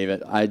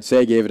I'd say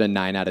I gave it a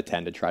 9 out of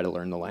 10 to try to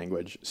learn the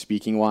language.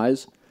 Speaking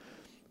wise,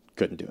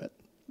 couldn't do it.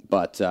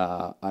 But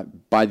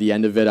by the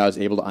end of it, I was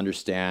able to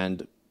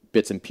understand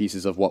bits and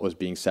pieces of what was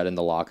being said in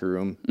the locker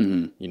room.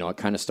 You know, it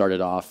kind of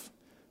started off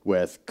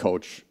with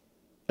coach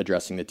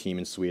addressing the team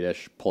in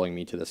Swedish, pulling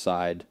me to the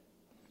side,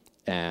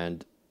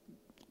 and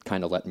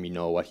kind of letting me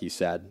know what he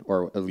said,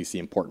 or at least the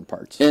important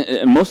parts.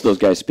 And most of those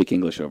guys speak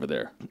English over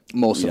there.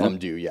 Most of them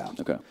do, yeah.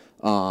 Okay.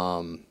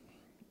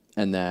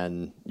 And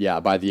then,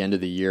 by the end of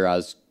the year, I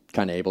was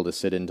kind of able to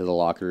sit into the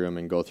locker room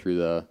and go through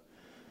the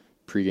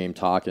pregame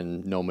talk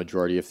and know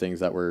majority of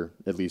things that were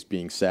at least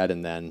being said.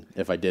 And then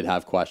if I did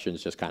have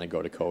questions, just kind of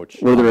go to coach.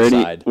 Were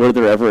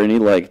there ever any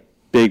like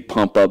big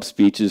pump up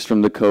speeches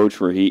from the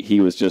coach where he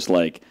was just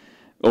like,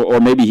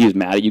 or maybe he was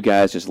mad at you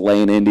guys just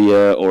laying into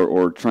you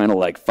or trying to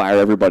like fire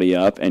everybody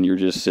up and you're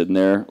just sitting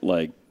there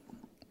like,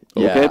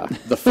 okay. Yeah,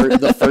 the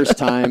first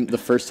time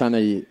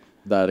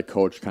that a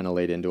coach kind of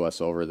laid into us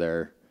over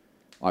there,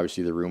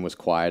 obviously the room was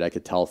quiet. I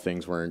could tell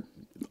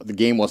the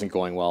game wasn't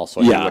going well,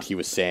 so I knew what he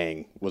was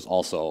saying was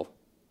also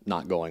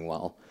not going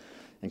well,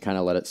 and kind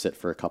of let it sit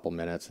for a couple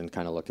minutes and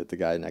kind of looked at the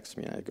guy next to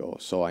me and I go,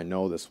 so I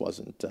know this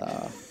wasn't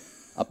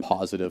a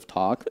positive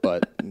talk,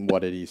 but what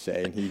did he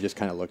say? And he just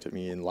kind of looked at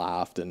me and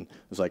laughed and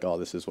was like, oh,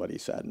 this is what he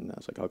said. And I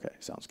was like, okay,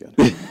 sounds good.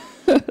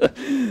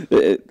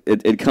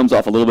 it comes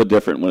off a little bit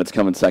different when it's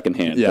coming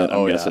secondhand,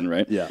 I'm guessing,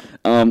 right? Yeah.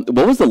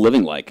 What was the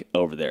living like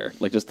over there?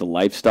 Like just the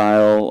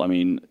lifestyle? I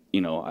mean,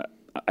 you know,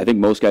 I think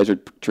most guys are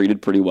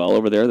treated pretty well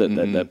over there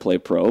that play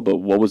pro, but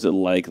what was it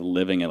like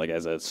living like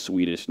as a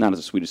Swedish, not as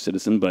a Swedish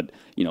citizen, but,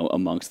 you know,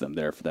 amongst them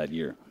there for that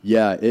year?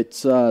 Yeah,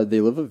 it's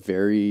they live a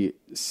very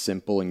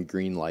simple and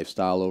green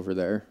lifestyle over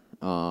there.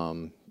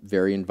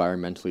 Very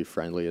environmentally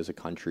friendly as a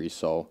country.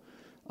 So,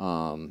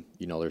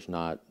 you know, there's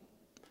not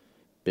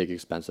big,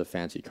 expensive,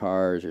 fancy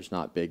cars. There's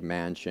not big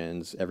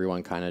mansions.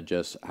 Everyone kind of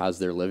just has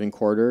their living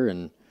quarter.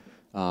 And,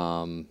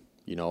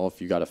 you know,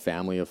 if you got a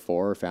family of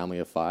 4 or family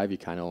of 5, you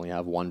kind of only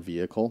have one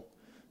vehicle.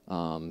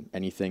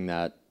 Anything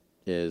that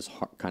is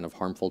kind of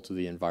harmful to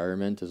the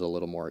environment is a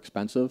little more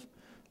expensive,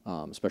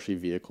 especially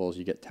vehicles.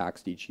 You get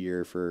taxed each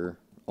year for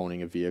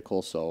owning a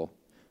vehicle. So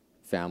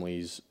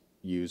families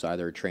use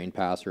either a train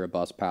pass or a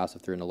bus pass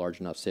if they're in a large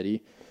enough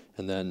city,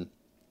 and then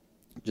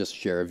just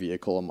share a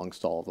vehicle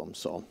amongst all of them.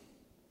 So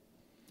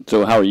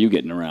how are you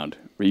getting around?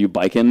 Were you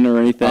biking or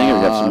anything, or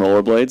you have some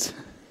rollerblades?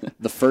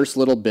 The first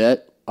little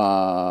bit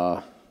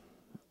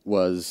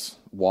was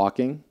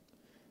walking,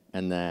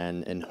 and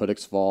then in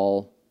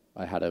Hudiksvall,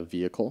 I had a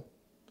vehicle.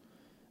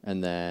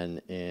 And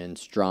then in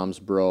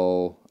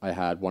Stromsbro, I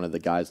had one of the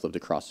guys lived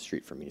across the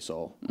street from me,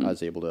 so I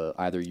was able to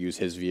either use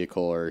his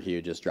vehicle or he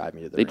would just drive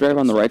me to the. They drive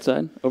on the right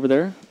side over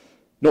there?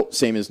 No,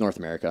 same as North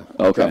America.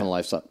 Okay. Drive on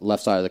the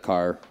left side of the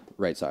car,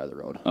 right side of the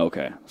road.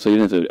 Okay, so you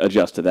didn't have to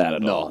adjust to that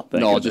at all?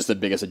 No, just the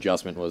biggest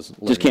adjustment was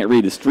just can't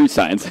read the street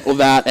signs. Well,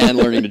 that and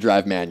learning to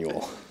drive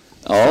manual.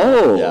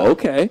 Oh, yeah.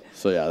 Okay.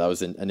 So yeah, that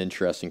was an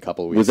interesting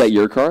couple of weeks. Was that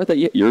your car,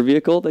 your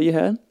vehicle that you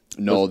had?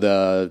 No,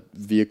 the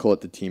vehicle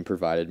that the team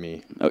provided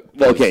me.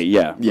 Okay,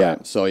 yeah. Yeah,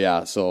 right.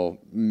 So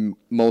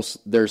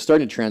they're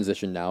starting to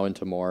transition now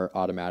into more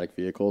automatic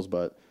vehicles,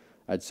 but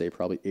I'd say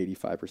probably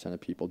 85%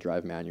 of people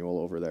drive manual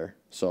over there.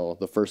 So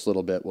the first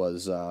little bit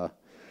was it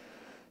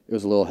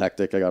was a little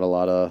hectic. I got a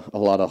lot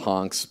of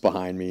honks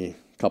behind me,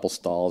 a couple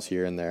stalls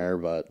here and there,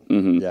 but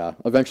yeah,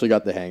 eventually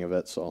got the hang of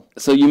it. So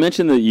you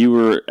mentioned that you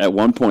were at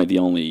one point the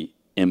only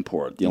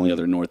import, the only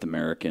other North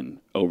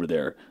American over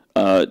there.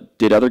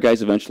 Did other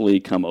guys eventually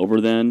come over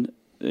then?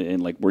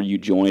 And like, were you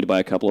joined by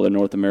a couple other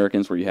North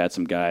Americans where you had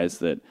some guys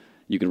that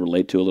you could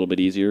relate to a little bit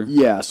easier?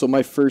 Yeah. So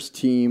my first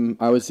team,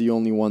 I was the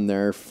only one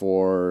there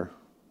for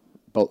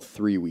about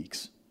 3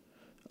 weeks.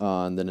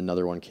 And then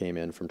another one came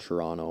in from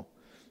Toronto.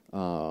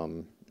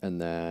 And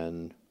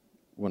then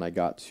when I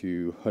got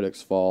to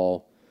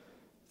Hudiksvall,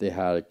 they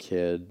had a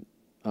kid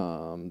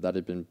that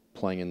had been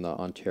playing in the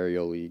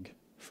Ontario League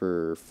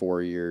for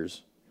 4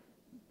 years.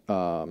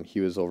 He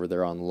was over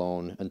there on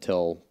loan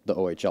until the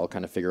OHL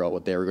kind of figure out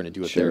what they were going to do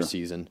with their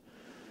season.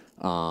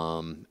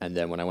 And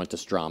then when I went to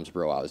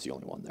Stromsbro, I was the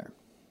only one there.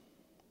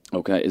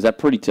 Okay, is that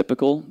pretty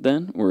typical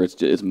then, where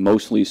it's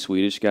mostly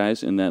Swedish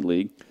guys in that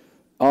league?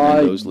 In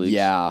those leagues?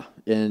 Yeah,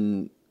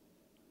 in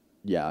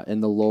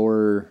the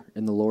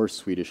lower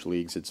Swedish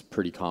leagues, it's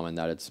pretty common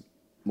that it's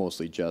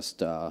mostly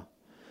just,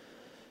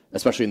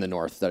 especially in the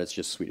north, that it's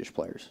just Swedish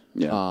players.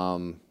 Yeah.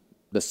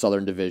 The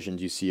southern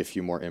divisions, you see a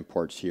few more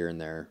imports here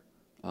and there.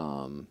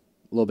 A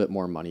little bit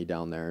more money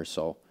down there,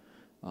 so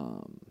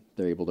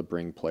they're able to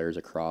bring players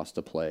across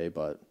to play.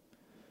 But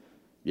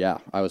yeah,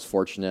 I was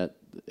fortunate.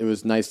 It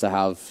was nice to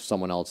have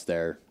someone else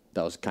there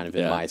that was kind of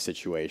in my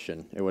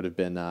situation. It would have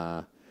been,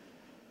 I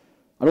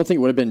don't think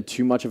it would have been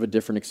too much of a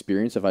different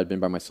experience if I'd been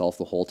by myself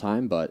the whole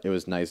time, but it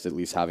was nice at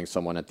least having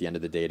someone at the end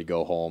of the day to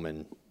go home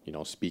and, you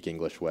know, speak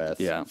English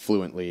with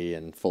fluently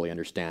and fully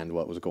understand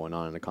what was going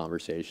on in the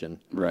conversation.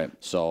 Right.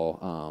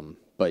 So,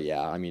 but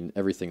yeah, I mean,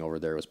 everything over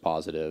there was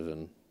positive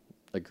and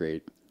a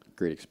great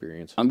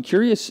experience. I'm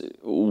curious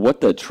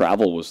what the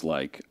travel was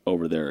like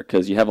over there,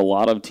 because you have a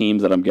lot of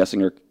teams that I'm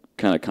guessing are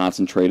kind of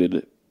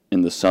concentrated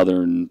in the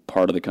southern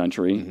part of the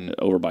country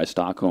over by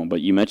Stockholm. But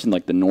you mentioned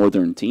like the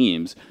northern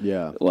teams.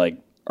 Yeah. Like,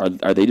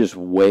 are they just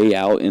way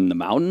out in the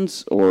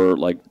mountains, or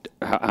like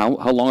how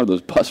long are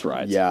those bus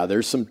rides? Yeah,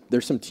 there's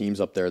some teams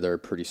up there that are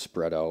pretty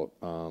spread out.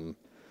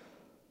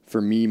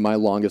 For me, my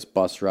longest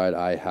bus ride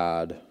I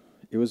had,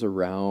 it was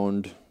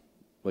around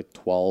like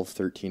 12,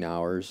 13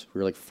 hours. We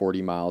were like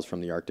 40 miles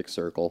from the Arctic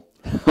Circle.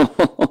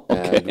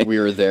 Okay. And we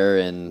were there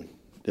it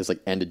was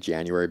like end of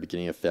January,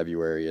 beginning of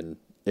February, and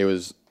it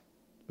was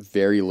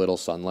very little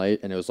sunlight,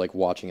 and it was like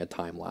watching a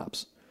time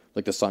lapse.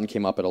 Like the sun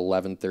came up at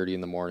 11:30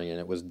 in the morning, and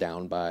it was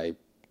down by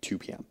 2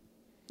 p.m.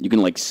 You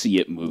can like see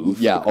it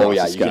move. Yeah. Oh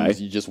yeah. The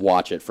You just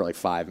watch it for like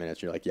 5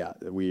 minutes. You're like, yeah,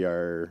 we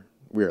are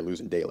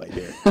losing daylight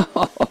here.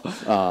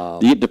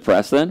 Do you get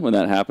depressed then when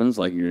that happens?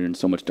 Like you're in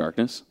so much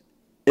darkness?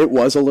 It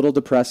was a little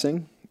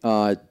depressing.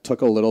 It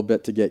took a little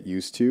bit to get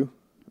used to.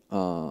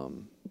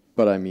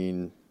 But I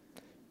mean,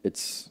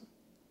 it's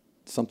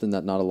something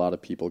that not a lot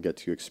of people get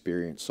to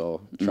experience.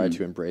 So I tried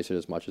to embrace it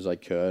as much as I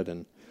could.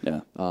 And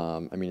Yeah.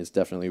 I mean, it's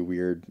definitely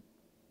weird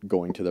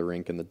going to the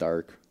rink in the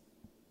dark,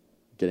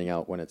 getting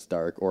out when it's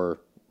dark, or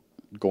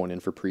going in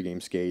for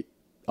pregame skate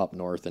up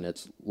north and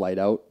it's light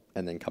out,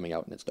 and then coming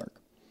out and it's dark.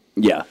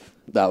 Yeah.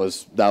 That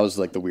was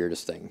like the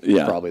weirdest thing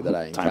probably that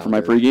I encountered. Time for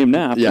my pregame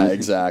nap. Yeah,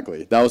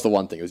 exactly. That was the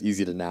one thing. It was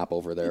easy to nap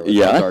over there with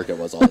Yeah. how dark it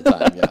was all the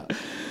time. Yeah.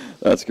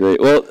 That's great.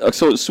 Well,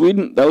 so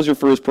Sweden, that was your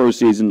first pro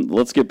season.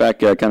 Let's get back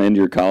kind of into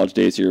your college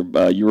days here.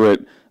 You were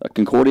at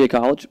Concordia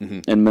College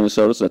in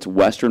Minnesota, so that's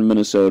western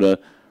Minnesota,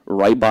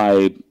 right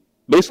by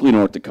basically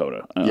North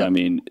Dakota. Yeah. I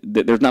mean,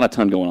 there's not a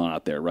ton going on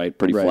out there, right?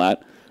 Pretty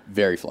flat.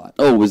 Very flat.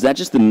 Oh, was that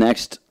just the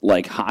next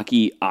like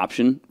hockey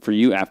option for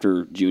you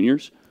after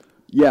juniors?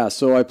 Yeah,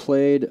 so I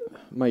played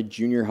my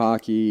junior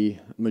hockey.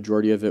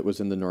 Majority of it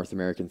was in the North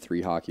American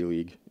 3 Hockey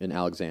League in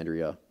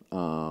Alexandria.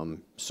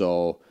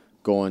 So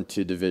going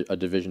to a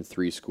Division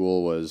 3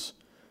 school was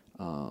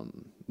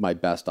my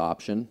best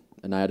option.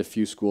 And I had a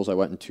few schools I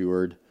went and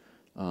toured.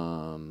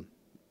 The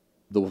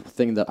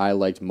thing that I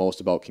liked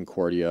most about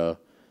Concordia,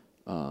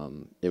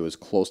 it was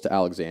close to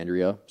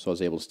Alexandria, so I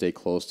was able to stay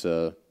close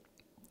to,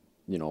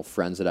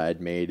 friends that I had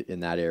made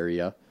in that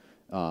area.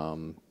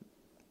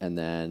 And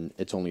then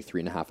it's only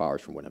 3.5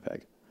 hours from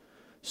Winnipeg.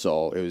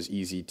 So it was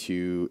easy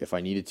to, if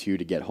I needed to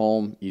get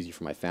home, easy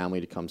for my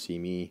family to come see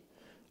me.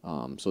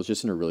 So it's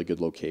just in a really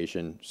good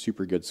location,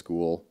 super good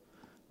school.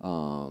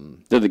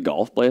 Did the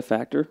golf play a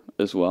factor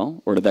as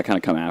well, or did that kind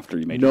of come after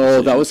you made your No,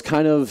 decision? that was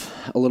kind of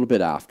a little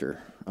bit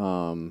after.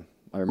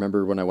 I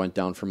remember when I went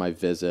down for my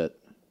visit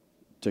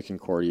to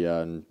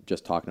Concordia and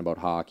just talking about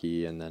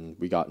hockey, and then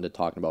we got into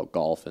talking about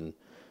golf, and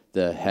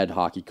the head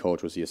hockey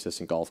coach was the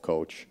assistant golf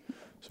coach.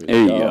 So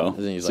There you go. And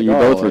then he's So like, you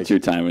both were like,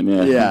 two-timing,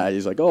 yeah. Yeah,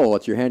 he's like, oh,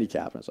 what's your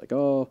handicap? And I was like,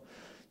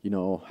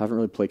 haven't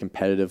really played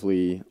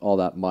competitively all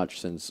that much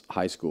since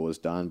high school was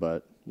done,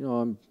 but,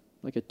 I'm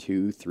like a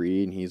 2,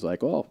 3, and he's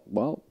like, oh,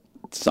 well,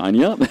 Sign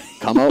you up.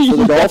 come out for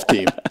the golf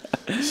team.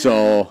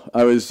 So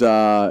I was,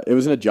 it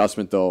was an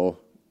adjustment though.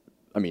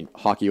 I mean,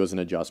 hockey was an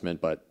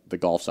adjustment, but the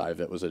golf side of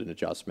it was an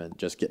adjustment.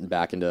 Just getting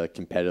back into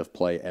competitive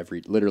play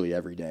literally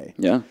every day.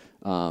 Yeah.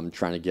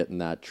 Trying to get in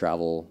that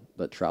travel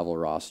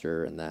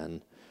roster, and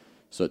then,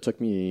 so it took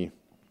me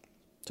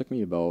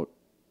about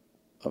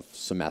a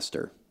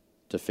semester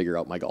to figure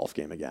out my golf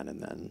game again,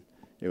 and then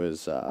it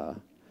was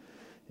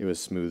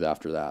smooth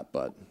after that.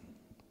 But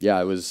yeah,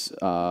 it was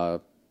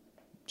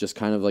just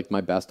kind of like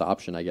my best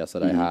option, I guess,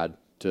 that I had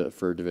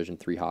for Division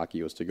 3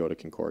 hockey was to go to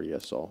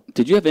Concordia. So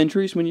Did you have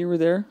injuries when you were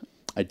there?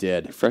 I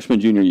did. Freshman,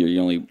 junior year, you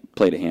only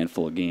played a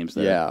handful of games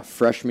there. Yeah,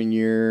 freshman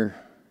year,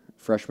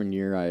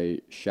 I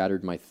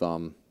shattered my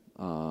thumb.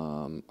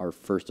 Our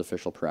first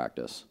official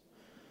practice.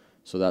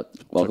 So that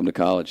Welcome to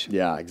college.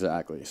 Yeah,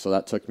 exactly. So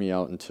that took me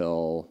out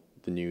until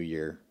the new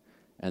year,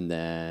 and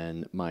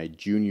then my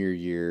junior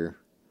year,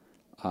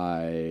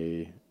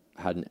 I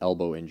had an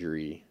elbow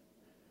injury.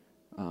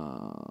 I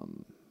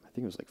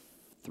think it was like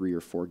 3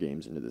 or 4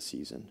 games into the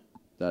season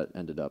that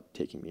ended up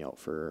taking me out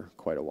for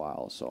quite a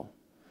while. So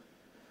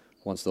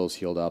once those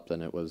healed up,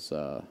 then it was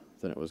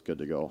good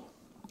to go.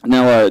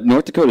 Now,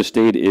 North Dakota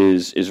State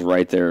is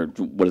right there.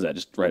 What is that?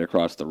 Just right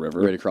across the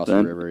river? Right across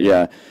then? the river,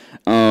 yeah.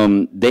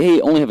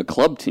 They only have a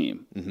club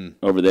team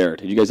over there.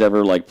 Did you guys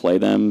ever play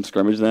them,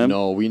 scrimmage them?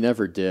 No, we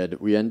never did.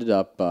 We ended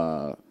up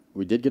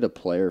we did get a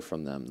player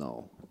from them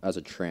though as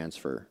a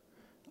transfer,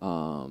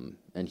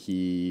 and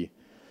he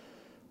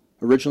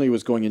originally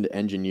was going into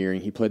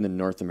engineering. He played in the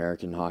North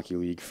American Hockey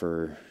League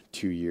for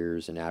 2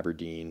 years in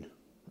Aberdeen.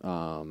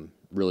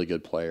 Really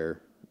good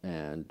player,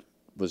 and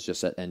was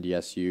just at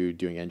NDSU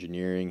doing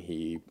engineering.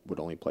 He would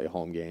only play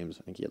home games.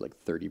 I think he had like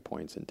 30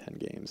 points in 10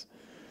 games.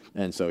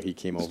 And so he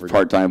came over.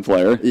 Part-time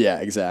player. Yeah,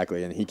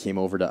 exactly. And he came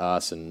over to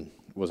us and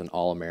was an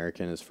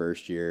All-American his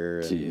first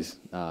year. Jeez.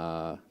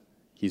 And,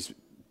 he's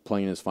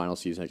playing his final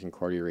season at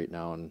Concordia right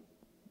now. And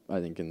I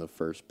think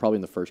probably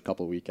in the first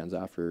couple of weekends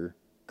after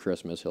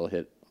Christmas, he'll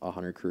hit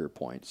 100 career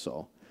points.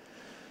 So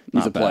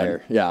he's Not a player.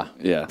 bad. Yeah.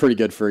 Yeah. Pretty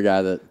good for a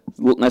guy that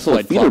Nice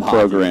little feeder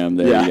program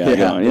there.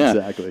 Yeah,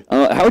 exactly.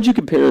 How would you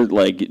compare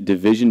like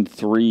Division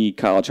III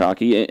college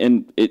hockey?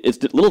 And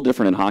it's a little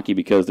different in hockey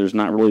because there's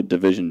not really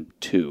Division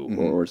II,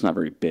 or it's not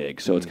very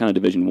big. So it's kind of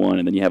Division I,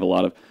 and then you have a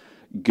lot of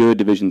good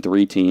Division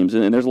III teams,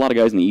 and there's a lot of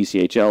guys in the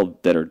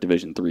ECHL that are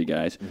Division III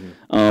guys.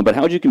 But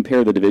how would you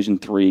compare the Division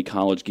III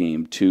college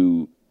game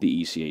to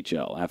the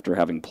ECHL after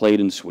having played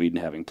in Sweden,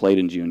 having played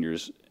in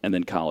juniors, and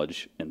then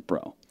college and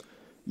pro?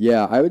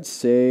 Yeah, I would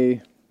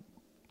say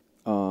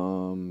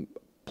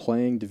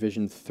playing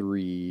Division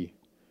III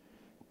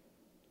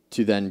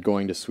to then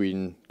going to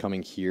Sweden,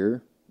 coming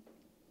here,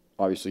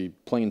 obviously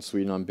playing in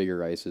Sweden on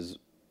bigger ice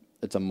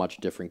it's a much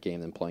different game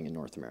than playing in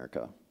North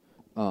America.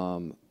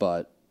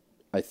 But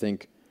I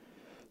think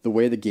the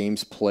way the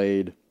game's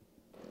played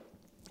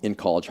in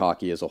college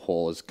hockey as a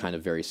whole is kind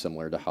of very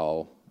similar to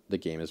how the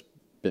game has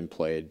been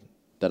played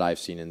that I've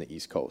seen in the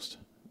East Coast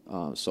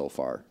so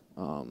far.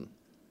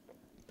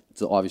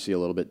 It's obviously a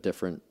little bit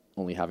different,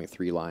 only having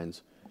 3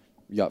 lines.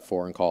 You got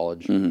 4 in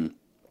college.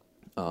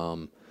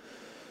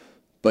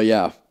 But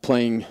yeah,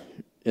 playing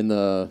in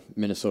the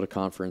Minnesota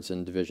Conference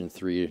in Division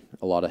III,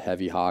 a lot of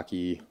heavy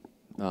hockey,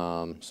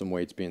 some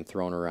weights being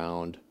thrown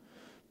around,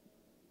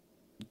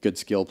 good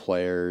skill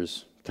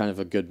players, kind of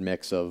a good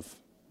mix of,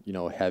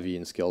 heavy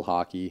and skilled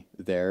hockey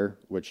there,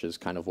 which is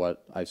kind of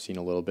what I've seen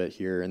a little bit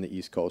here in the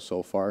East Coast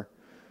so far.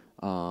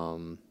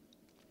 But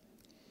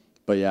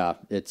yeah,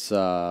 it's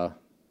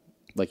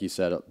like you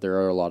said, there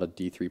are a lot of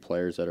D3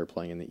 players that are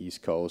playing in the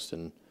East Coast,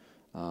 and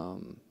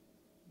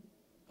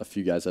a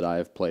few guys that I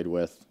have played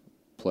with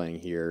playing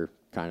here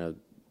kind of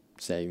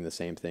saying the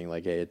same thing,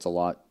 like, hey, it's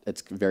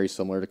very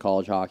similar to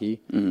college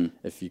hockey.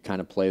 If you kind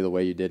of play the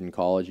way you did in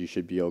college, you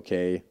should be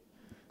okay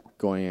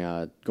going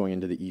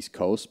into the East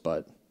Coast,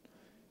 but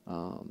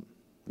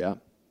yeah.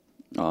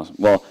 Awesome.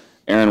 Well,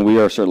 Aaron, we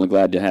are certainly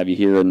glad to have you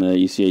here in the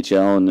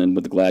ECHL and then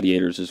with the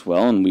Gladiators as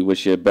well, and we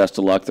wish you best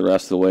of luck the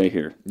rest of the way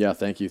here. Yeah,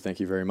 thank you. Thank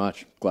you very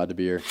much. Glad to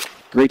be here.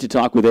 Great to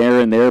talk with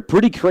Aaron there.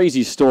 Pretty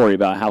crazy story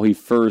about how he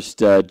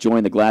first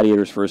joined the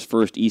Gladiators for his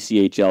first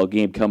ECHL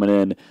game, coming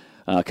in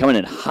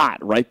hot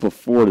right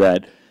before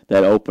that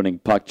opening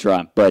puck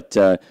drop. But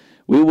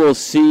we will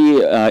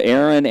see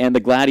Aaron and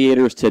the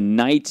Gladiators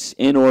tonight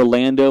in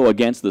Orlando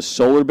against the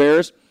Solar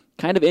Bears.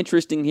 Kind of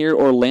interesting here,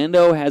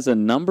 Orlando has a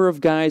number of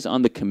guys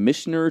on the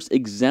commissioner's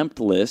exempt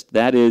list.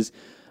 That is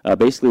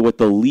basically what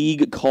the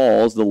league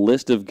calls the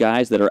list of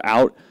guys that are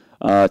out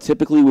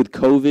typically with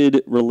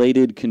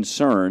COVID-related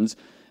concerns.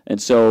 And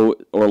so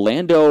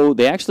Orlando,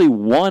 they actually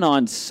won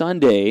on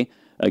Sunday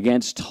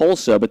against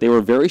Tulsa, but they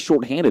were very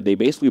shorthanded. They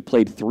basically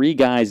played 3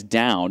 guys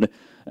down.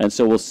 And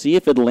so we'll see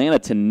if Atlanta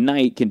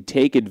tonight can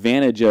take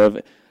advantage of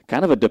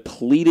kind of a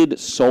depleted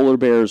Solar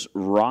Bears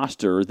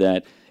roster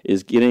that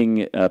is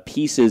getting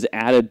pieces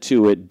added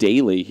to it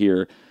daily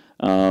here,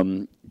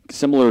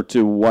 similar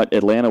to what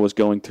Atlanta was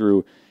going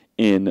through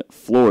in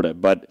Florida.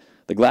 But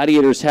the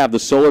Gladiators have the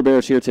Solar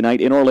Bears here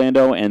tonight in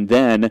Orlando, and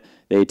then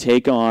they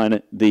take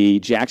on the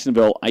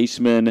Jacksonville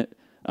Icemen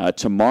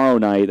tomorrow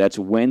night. That's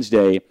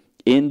Wednesday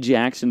in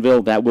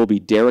Jacksonville. That will be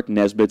Derek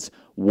Nesbitt's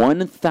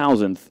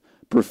 1,000th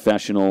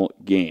professional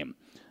game.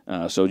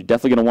 So you're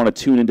definitely going to want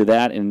to tune into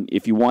that. And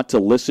if you want to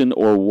listen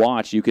or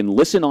watch, you can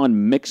listen on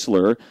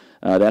Mixlr.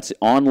 That's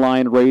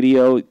online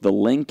radio. The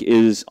link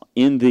is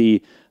in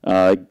the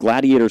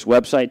Gladiators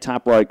website,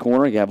 top right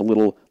corner. You have a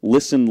little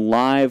listen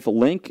live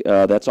link.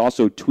 That's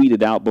also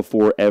tweeted out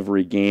before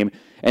every game.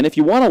 And if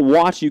you want to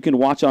watch, you can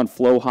watch on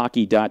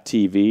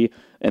flowhockey.tv.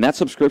 And that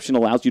subscription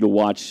allows you to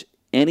watch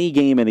any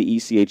game in the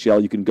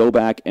ECHL. You can go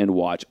back and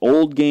watch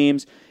old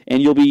games,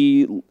 and you'll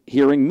be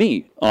hearing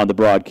me on the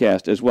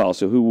broadcast as well.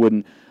 So who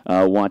wouldn't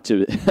want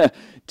to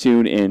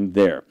tune in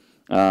there?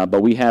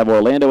 But we have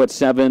Orlando at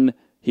 7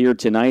 here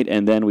tonight,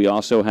 and then we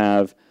also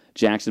have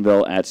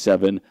Jacksonville at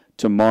 7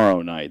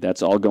 tomorrow night.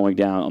 That's all going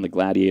down on the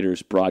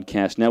Gladiators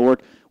Broadcast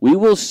Network. We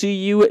will see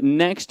you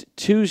next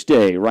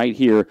Tuesday right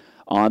here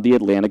on the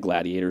Atlanta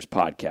Gladiators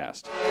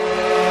Podcast.